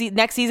for this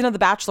next season of The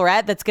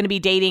Bachelorette that's going to be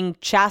dating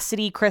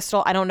Chastity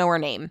Crystal. I don't know her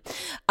name.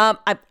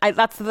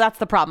 That's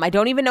the problem. I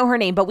don't even know her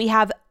name, but we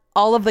have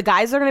all of the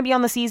guys that are going to be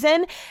on the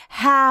season.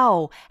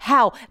 How?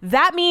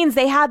 That means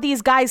they had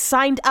these guys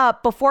signed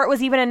up before it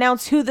was even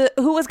announced who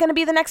was going to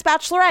be the next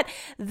Bachelorette.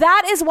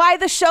 That is why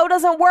the show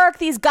doesn't work.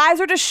 These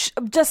guys are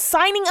just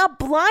signing up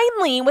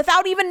blindly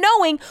without even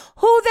knowing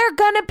who they're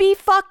going to be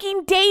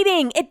fucking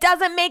dating. It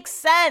doesn't make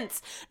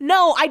sense.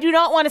 No, I do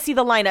not want to see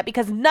the lineup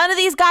because none of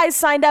these guys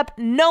signed up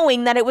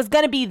knowing that it was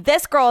going to be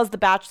this girl as the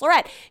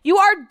Bachelorette. You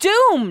are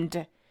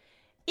doomed.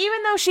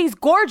 Even though she's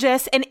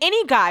gorgeous and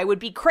any guy would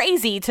be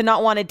crazy to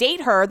not want to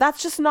date her,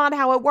 that's just not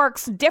how it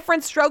works.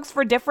 Different strokes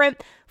for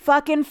different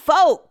fucking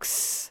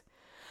folks.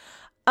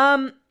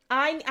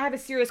 I have a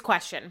serious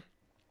question.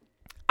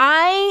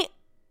 In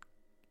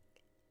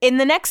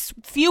the next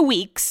few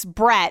weeks,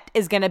 Brett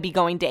is going to be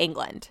going to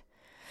England.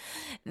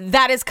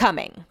 That is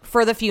coming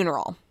for the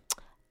funeral.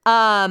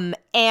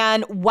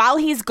 And while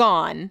he's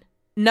gone,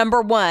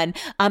 number one,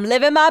 I'm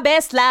living my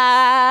best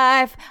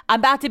life. I'm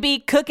about to be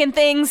cooking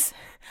things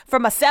for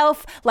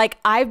myself. Like,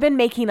 I've been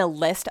making a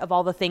list of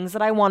all the things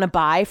that I want to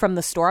buy from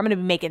the store. I'm going to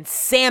be making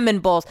salmon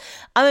bowls.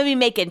 I'm going to be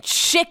making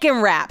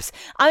chicken wraps.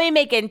 I'm going to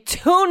be making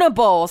tuna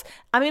bowls.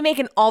 I'm going to be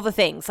making all the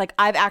things. Like,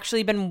 I've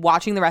actually been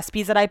watching the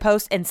recipes that I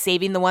post and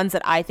saving the ones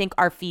that I think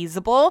are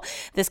feasible.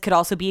 This could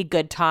also be a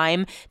good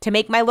time to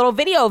make my little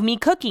video of me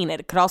cooking.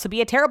 It could also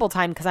be a terrible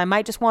time because I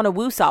might just want to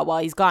woosah while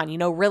he's gone. You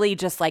know, really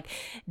just like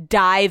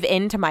dive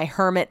into my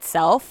hermit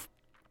self.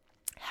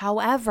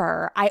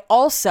 However, I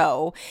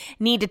also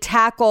need to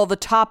tackle the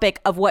topic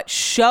of what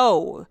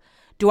show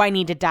do I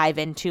need to dive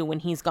into when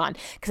he's gone?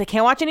 Because I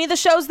can't watch any of the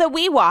shows that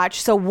we watch.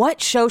 So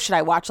what show should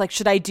I watch? Like,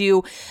 should I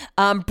do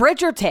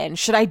Bridgerton?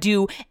 Should I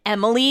do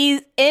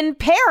Emily in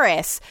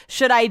Paris?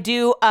 Should I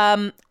do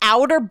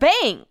Outer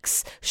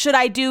Banks? Should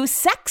I do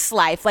Sex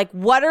Life? Like,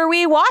 what are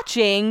we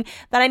watching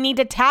that I need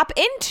to tap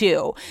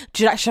into?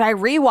 Should I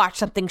rewatch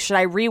something? Should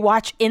I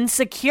rewatch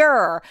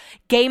Insecure?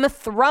 Game of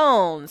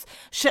Thrones?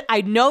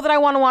 I know that I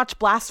want to watch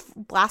Blast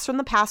from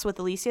the Past with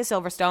Alicia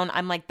Silverstone.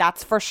 I'm like,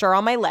 that's for sure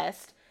on my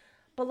list.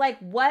 But like,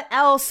 what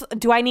else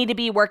do I need to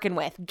be working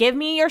with? Give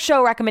me your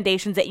show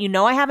recommendations that you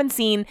know I haven't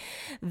seen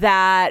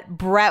that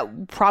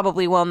Brett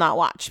probably will not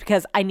watch,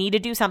 because I need to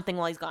do something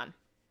while he's gone.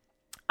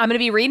 I'm going to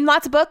be reading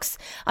lots of books.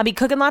 I'll be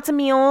cooking lots of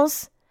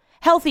meals.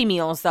 Healthy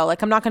meals, though.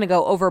 Like, I'm not going to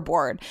go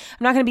overboard.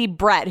 I'm not going to be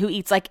Brett, who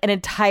eats like an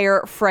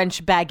entire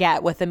French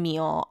baguette with a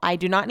meal. I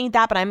do not need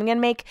that, but I'm going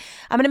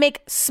to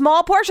make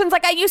small portions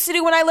like I used to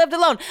do when I lived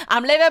alone.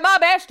 I'm living my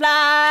best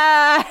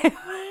life.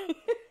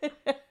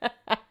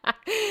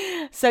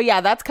 So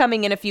yeah, that's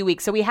coming in a few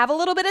weeks. So we have a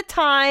little bit of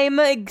time.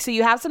 So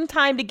you have some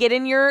time to get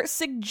in your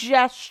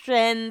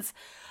suggestions.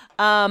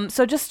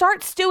 So just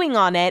start stewing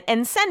on it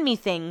and send me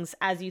things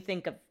as you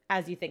think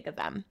of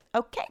them.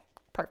 Okay.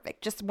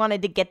 Perfect. Just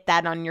wanted to get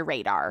that on your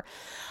radar.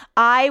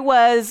 I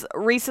was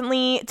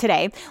recently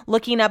today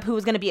looking up who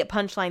was going to be at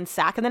Punchline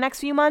Sack in the next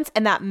few months,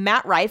 and that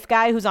Matt Rife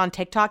guy who's on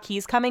TikTok,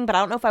 he's coming, but I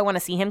don't know if I want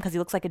to see him because he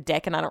looks like a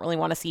dick, and I don't really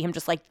want to see him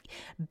just like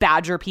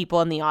badger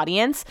people in the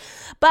audience.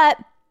 But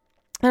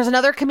there's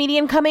another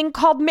comedian coming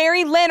called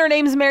Mary Lynn. Her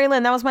name's Mary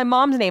Lynn. That was my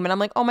mom's name. And I'm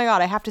like, oh my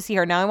God, I have to see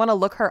her. Now I want to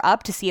look her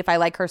up to see if I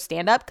like her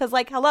stand up. Cause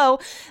like, hello,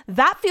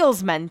 that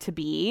feels meant to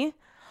be.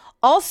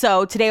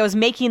 Also, today I was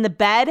making the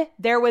bed.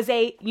 There was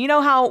you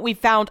know how we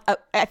found,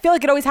 I feel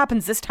like it always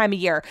happens this time of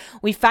year.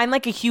 We find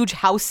like a huge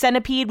house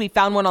centipede. We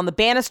found one on the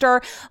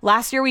banister.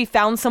 Last year we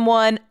found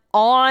someone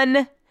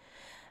on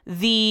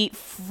the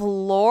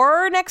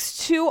floor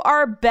next to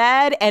our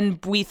bed,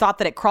 and we thought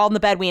that it crawled in the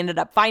bed. We ended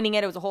up finding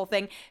it. It was a whole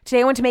thing.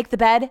 Today I went to make the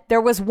bed.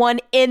 There was one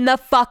in the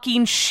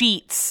fucking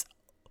sheets.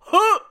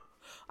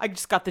 I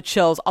just got the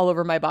chills all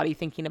over my body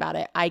thinking about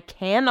it. I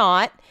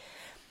cannot.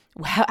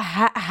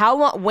 How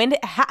long?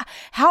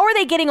 How are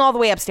they getting all the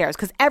way upstairs?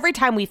 Because every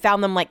time we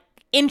found them like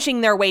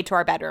inching their way to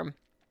our bedroom.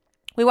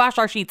 We wash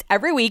our sheets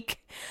every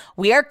week.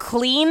 We are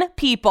clean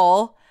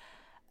people.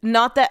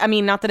 Not that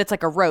it's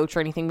like a roach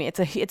or anything. It's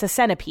a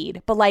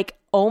centipede. But like,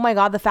 oh my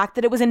God, the fact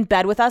that it was in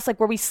bed with us, like,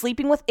 were we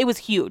sleeping with? It was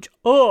huge.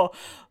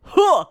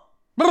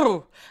 I'm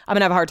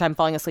gonna have a hard time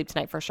falling asleep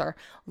tonight for sure.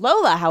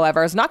 Lola,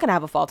 however, is not gonna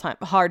have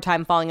a hard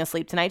time falling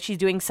asleep tonight. She's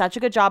doing such a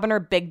good job in her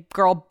big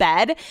girl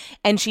bed,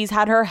 and she's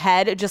had her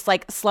head just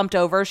like slumped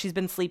over. She's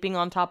been sleeping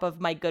on top of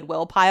my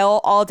Goodwill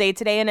pile all day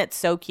today, and it's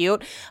so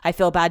cute. I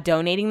feel bad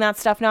donating that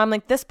stuff now. I'm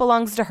like, this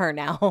belongs to her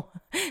now.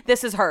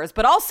 This is hers.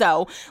 But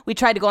also, we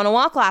tried to go on a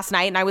walk last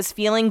night, and I was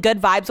feeling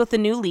good vibes with the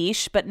new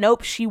leash, but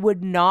nope, she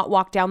would not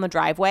walk down the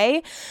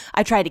driveway.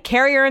 I tried to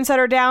carry her and set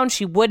her down.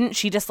 She wouldn't.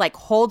 She just like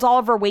holds all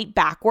of her weight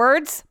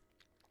backwards.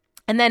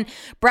 And then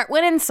Brett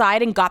went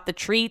inside and got the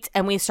treats,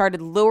 and we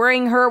started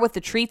luring her with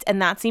the treats,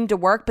 and that seemed to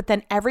work. But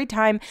then every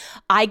time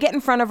I get in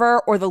front of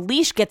her or the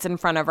leash gets in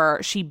front of her,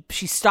 she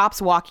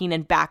stops walking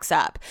and backs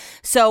up.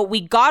 So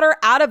we got her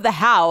out of the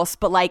house,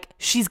 but like,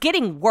 she's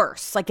getting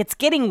worse. Like, it's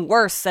getting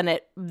worse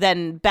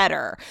than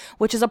better,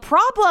 which is a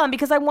problem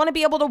because I want to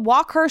be able to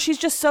walk her. She's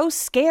just so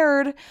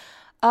scared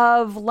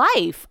of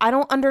life. I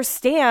don't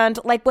understand.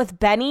 Like with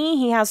Benny,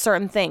 he has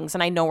certain things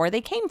and I know where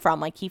they came from.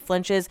 Like, he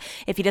flinches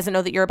if he doesn't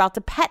know that you're about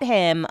to pet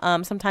him.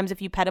 Sometimes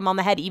if you pet him on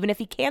the head, even if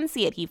he can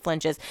see it, he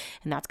flinches.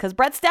 And that's because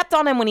Brett stepped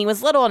on him when he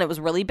was little and it was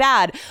really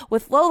bad.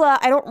 With Lola,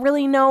 I don't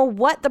really know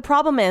what the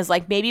problem is.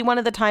 Like, maybe one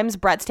of the times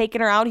Brett's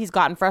taken her out, he's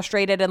gotten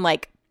frustrated and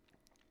like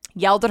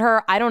yelled at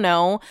her. I don't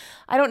know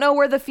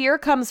where the fear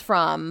comes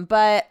from,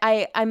 but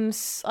I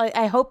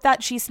hope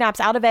that she snaps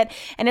out of it.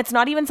 And it's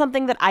not even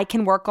something that I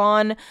can work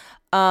on.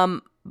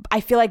 I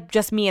feel like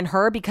just me and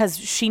her, because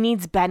she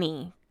needs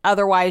Benny.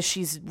 Otherwise,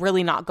 she's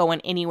really not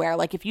going anywhere.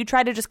 Like, if you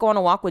try to just go on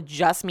a walk with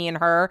just me and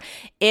her,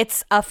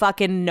 it's a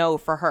fucking no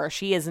for her.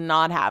 She is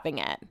not having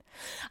it.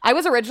 I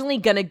was originally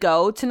going to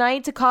go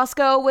tonight to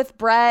Costco with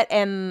Brett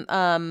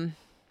and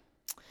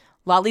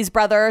Lolly's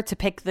brother to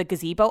pick the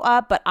gazebo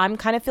up, but I'm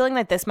kind of feeling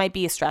like this might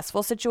be a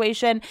stressful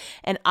situation,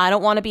 and I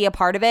don't want to be a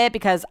part of it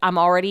because I'm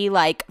already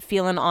like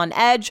feeling on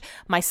edge.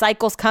 My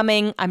cycle's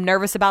coming. I'm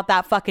nervous about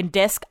that fucking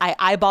disc. I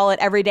eyeball it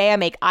every day. I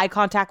make eye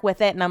contact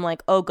with it, and I'm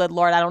like, oh, good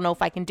Lord, I don't know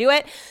if I can do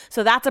it.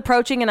 So that's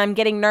approaching, and I'm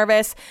getting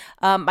nervous.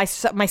 My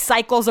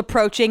cycle's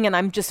approaching, and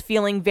I'm just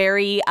feeling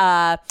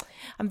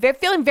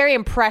feeling very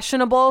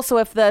impressionable. So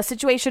if the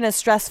situation is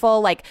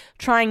stressful, like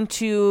trying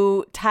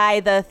to tie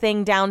the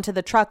thing down to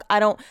the truck, I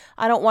don't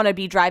want to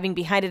be driving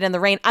behind it in the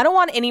rain. I don't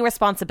want any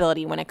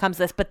responsibility when it comes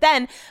to this. But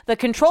then the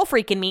control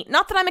freak in me,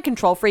 not that I'm a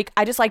control freak,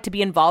 I just like to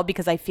be involved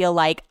because I feel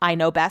like I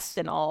know best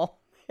in all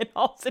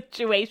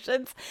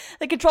situations.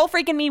 The control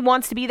freak in me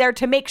wants to be there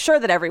to make sure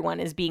that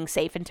everyone is being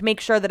safe and to make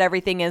sure that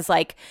everything is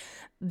like,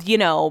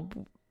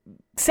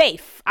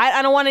 safe.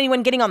 I don't want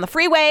anyone getting on the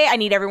freeway. I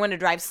need everyone to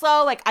drive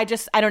slow. Like, I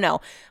don't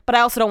know. But I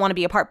also don't want to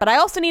be a part. But I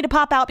also need to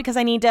pop out because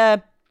I need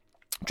to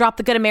drop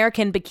the Good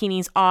American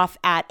bikinis off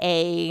at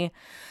a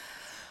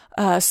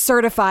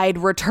certified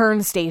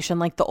return station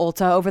like the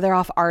Ulta over there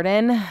off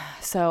Arden.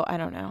 So I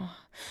don't know.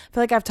 I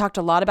feel like I've talked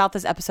a lot about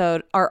this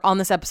episode, or on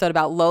this episode,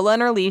 about Lola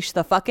and her leash,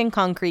 the fucking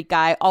concrete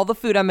guy, all the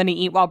food I'm going to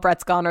eat while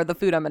Brett's gone, or the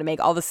food I'm going to make,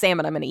 all the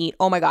salmon I'm going to eat.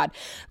 Oh my God.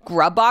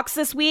 Grub box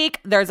this week.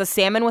 There's a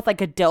salmon with like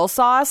a dill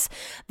sauce.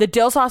 The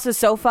dill sauce is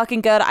so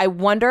fucking good. I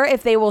wonder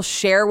if they will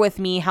share with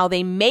me how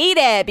they made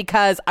it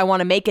because I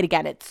want to make it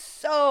again. It's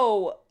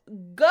so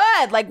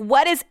good. Like,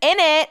 what is in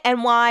it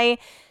and why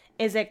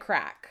is it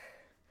crack?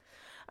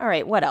 All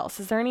right, what else?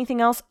 Is there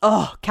anything else?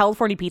 Oh,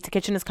 California Pizza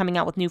Kitchen is coming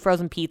out with new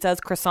frozen pizzas,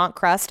 croissant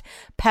crust,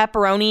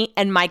 pepperoni,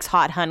 and Mike's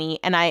Hot Honey.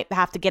 And I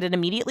have to get it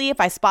immediately.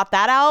 If I spot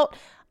that out,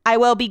 I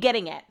will be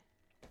getting it.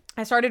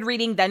 I started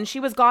reading Then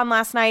She Was Gone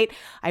last night.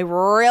 I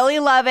really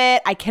love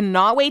it. I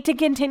cannot wait to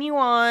continue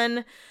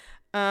on.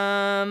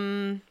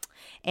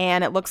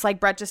 And it looks like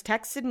Brett just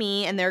texted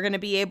me and they're going to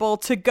be able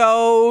to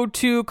go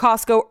to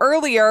Costco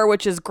earlier,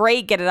 which is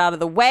great. Get it out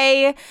of the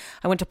way.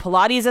 I went to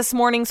Pilates this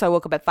morning, so I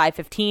woke up at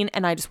 5:15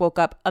 and I just woke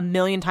up a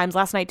million times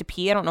last night to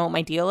pee. I don't know what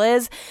my deal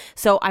is.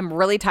 So I'm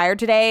really tired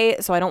today.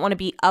 So I don't want to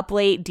be up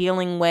late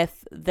dealing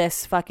with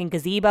this fucking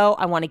gazebo.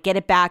 I want to get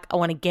it back. I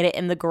want to get it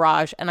in the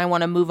garage and I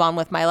want to move on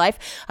with my life.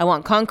 I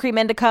want concrete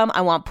men to come. I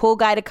want pool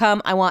guy to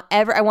come. I want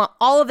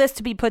all of this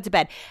to be put to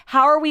bed.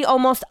 How are we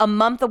almost a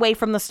month away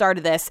from the start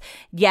of this,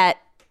 yet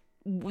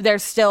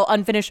there's still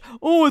unfinished?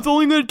 Oh, it's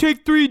only going to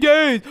take 3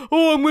 days.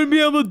 Oh, I'm going to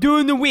be able to do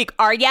it in a week.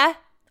 Are ya?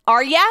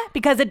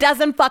 Because it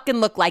doesn't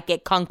fucking look like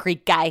it,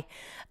 concrete guy.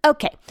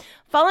 Okay.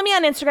 Follow me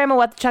on Instagram at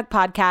What the Chuck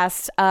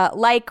Podcast.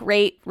 Like,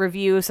 rate,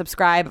 review,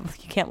 subscribe.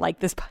 You can't like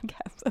this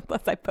podcast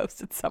unless I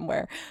post it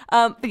somewhere.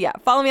 But yeah,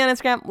 follow me on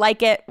Instagram.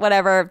 Like it,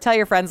 whatever. Tell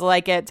your friends to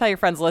like it. Tell your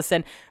friends to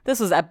listen.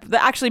 This was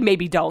actually,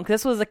 maybe don't.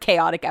 This was a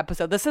chaotic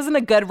episode. This isn't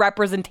a good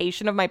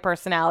representation of my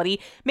personality.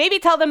 Maybe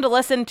tell them to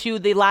listen to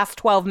the last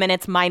 12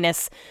 minutes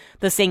minus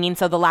the singing.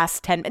 So the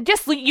last 10.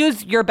 Just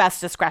use your best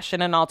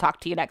discretion, and I'll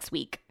talk to you next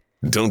week.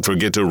 Don't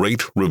forget to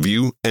rate,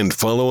 review, and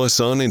follow us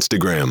on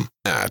Instagram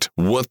at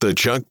What the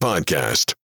Chuck Podcast.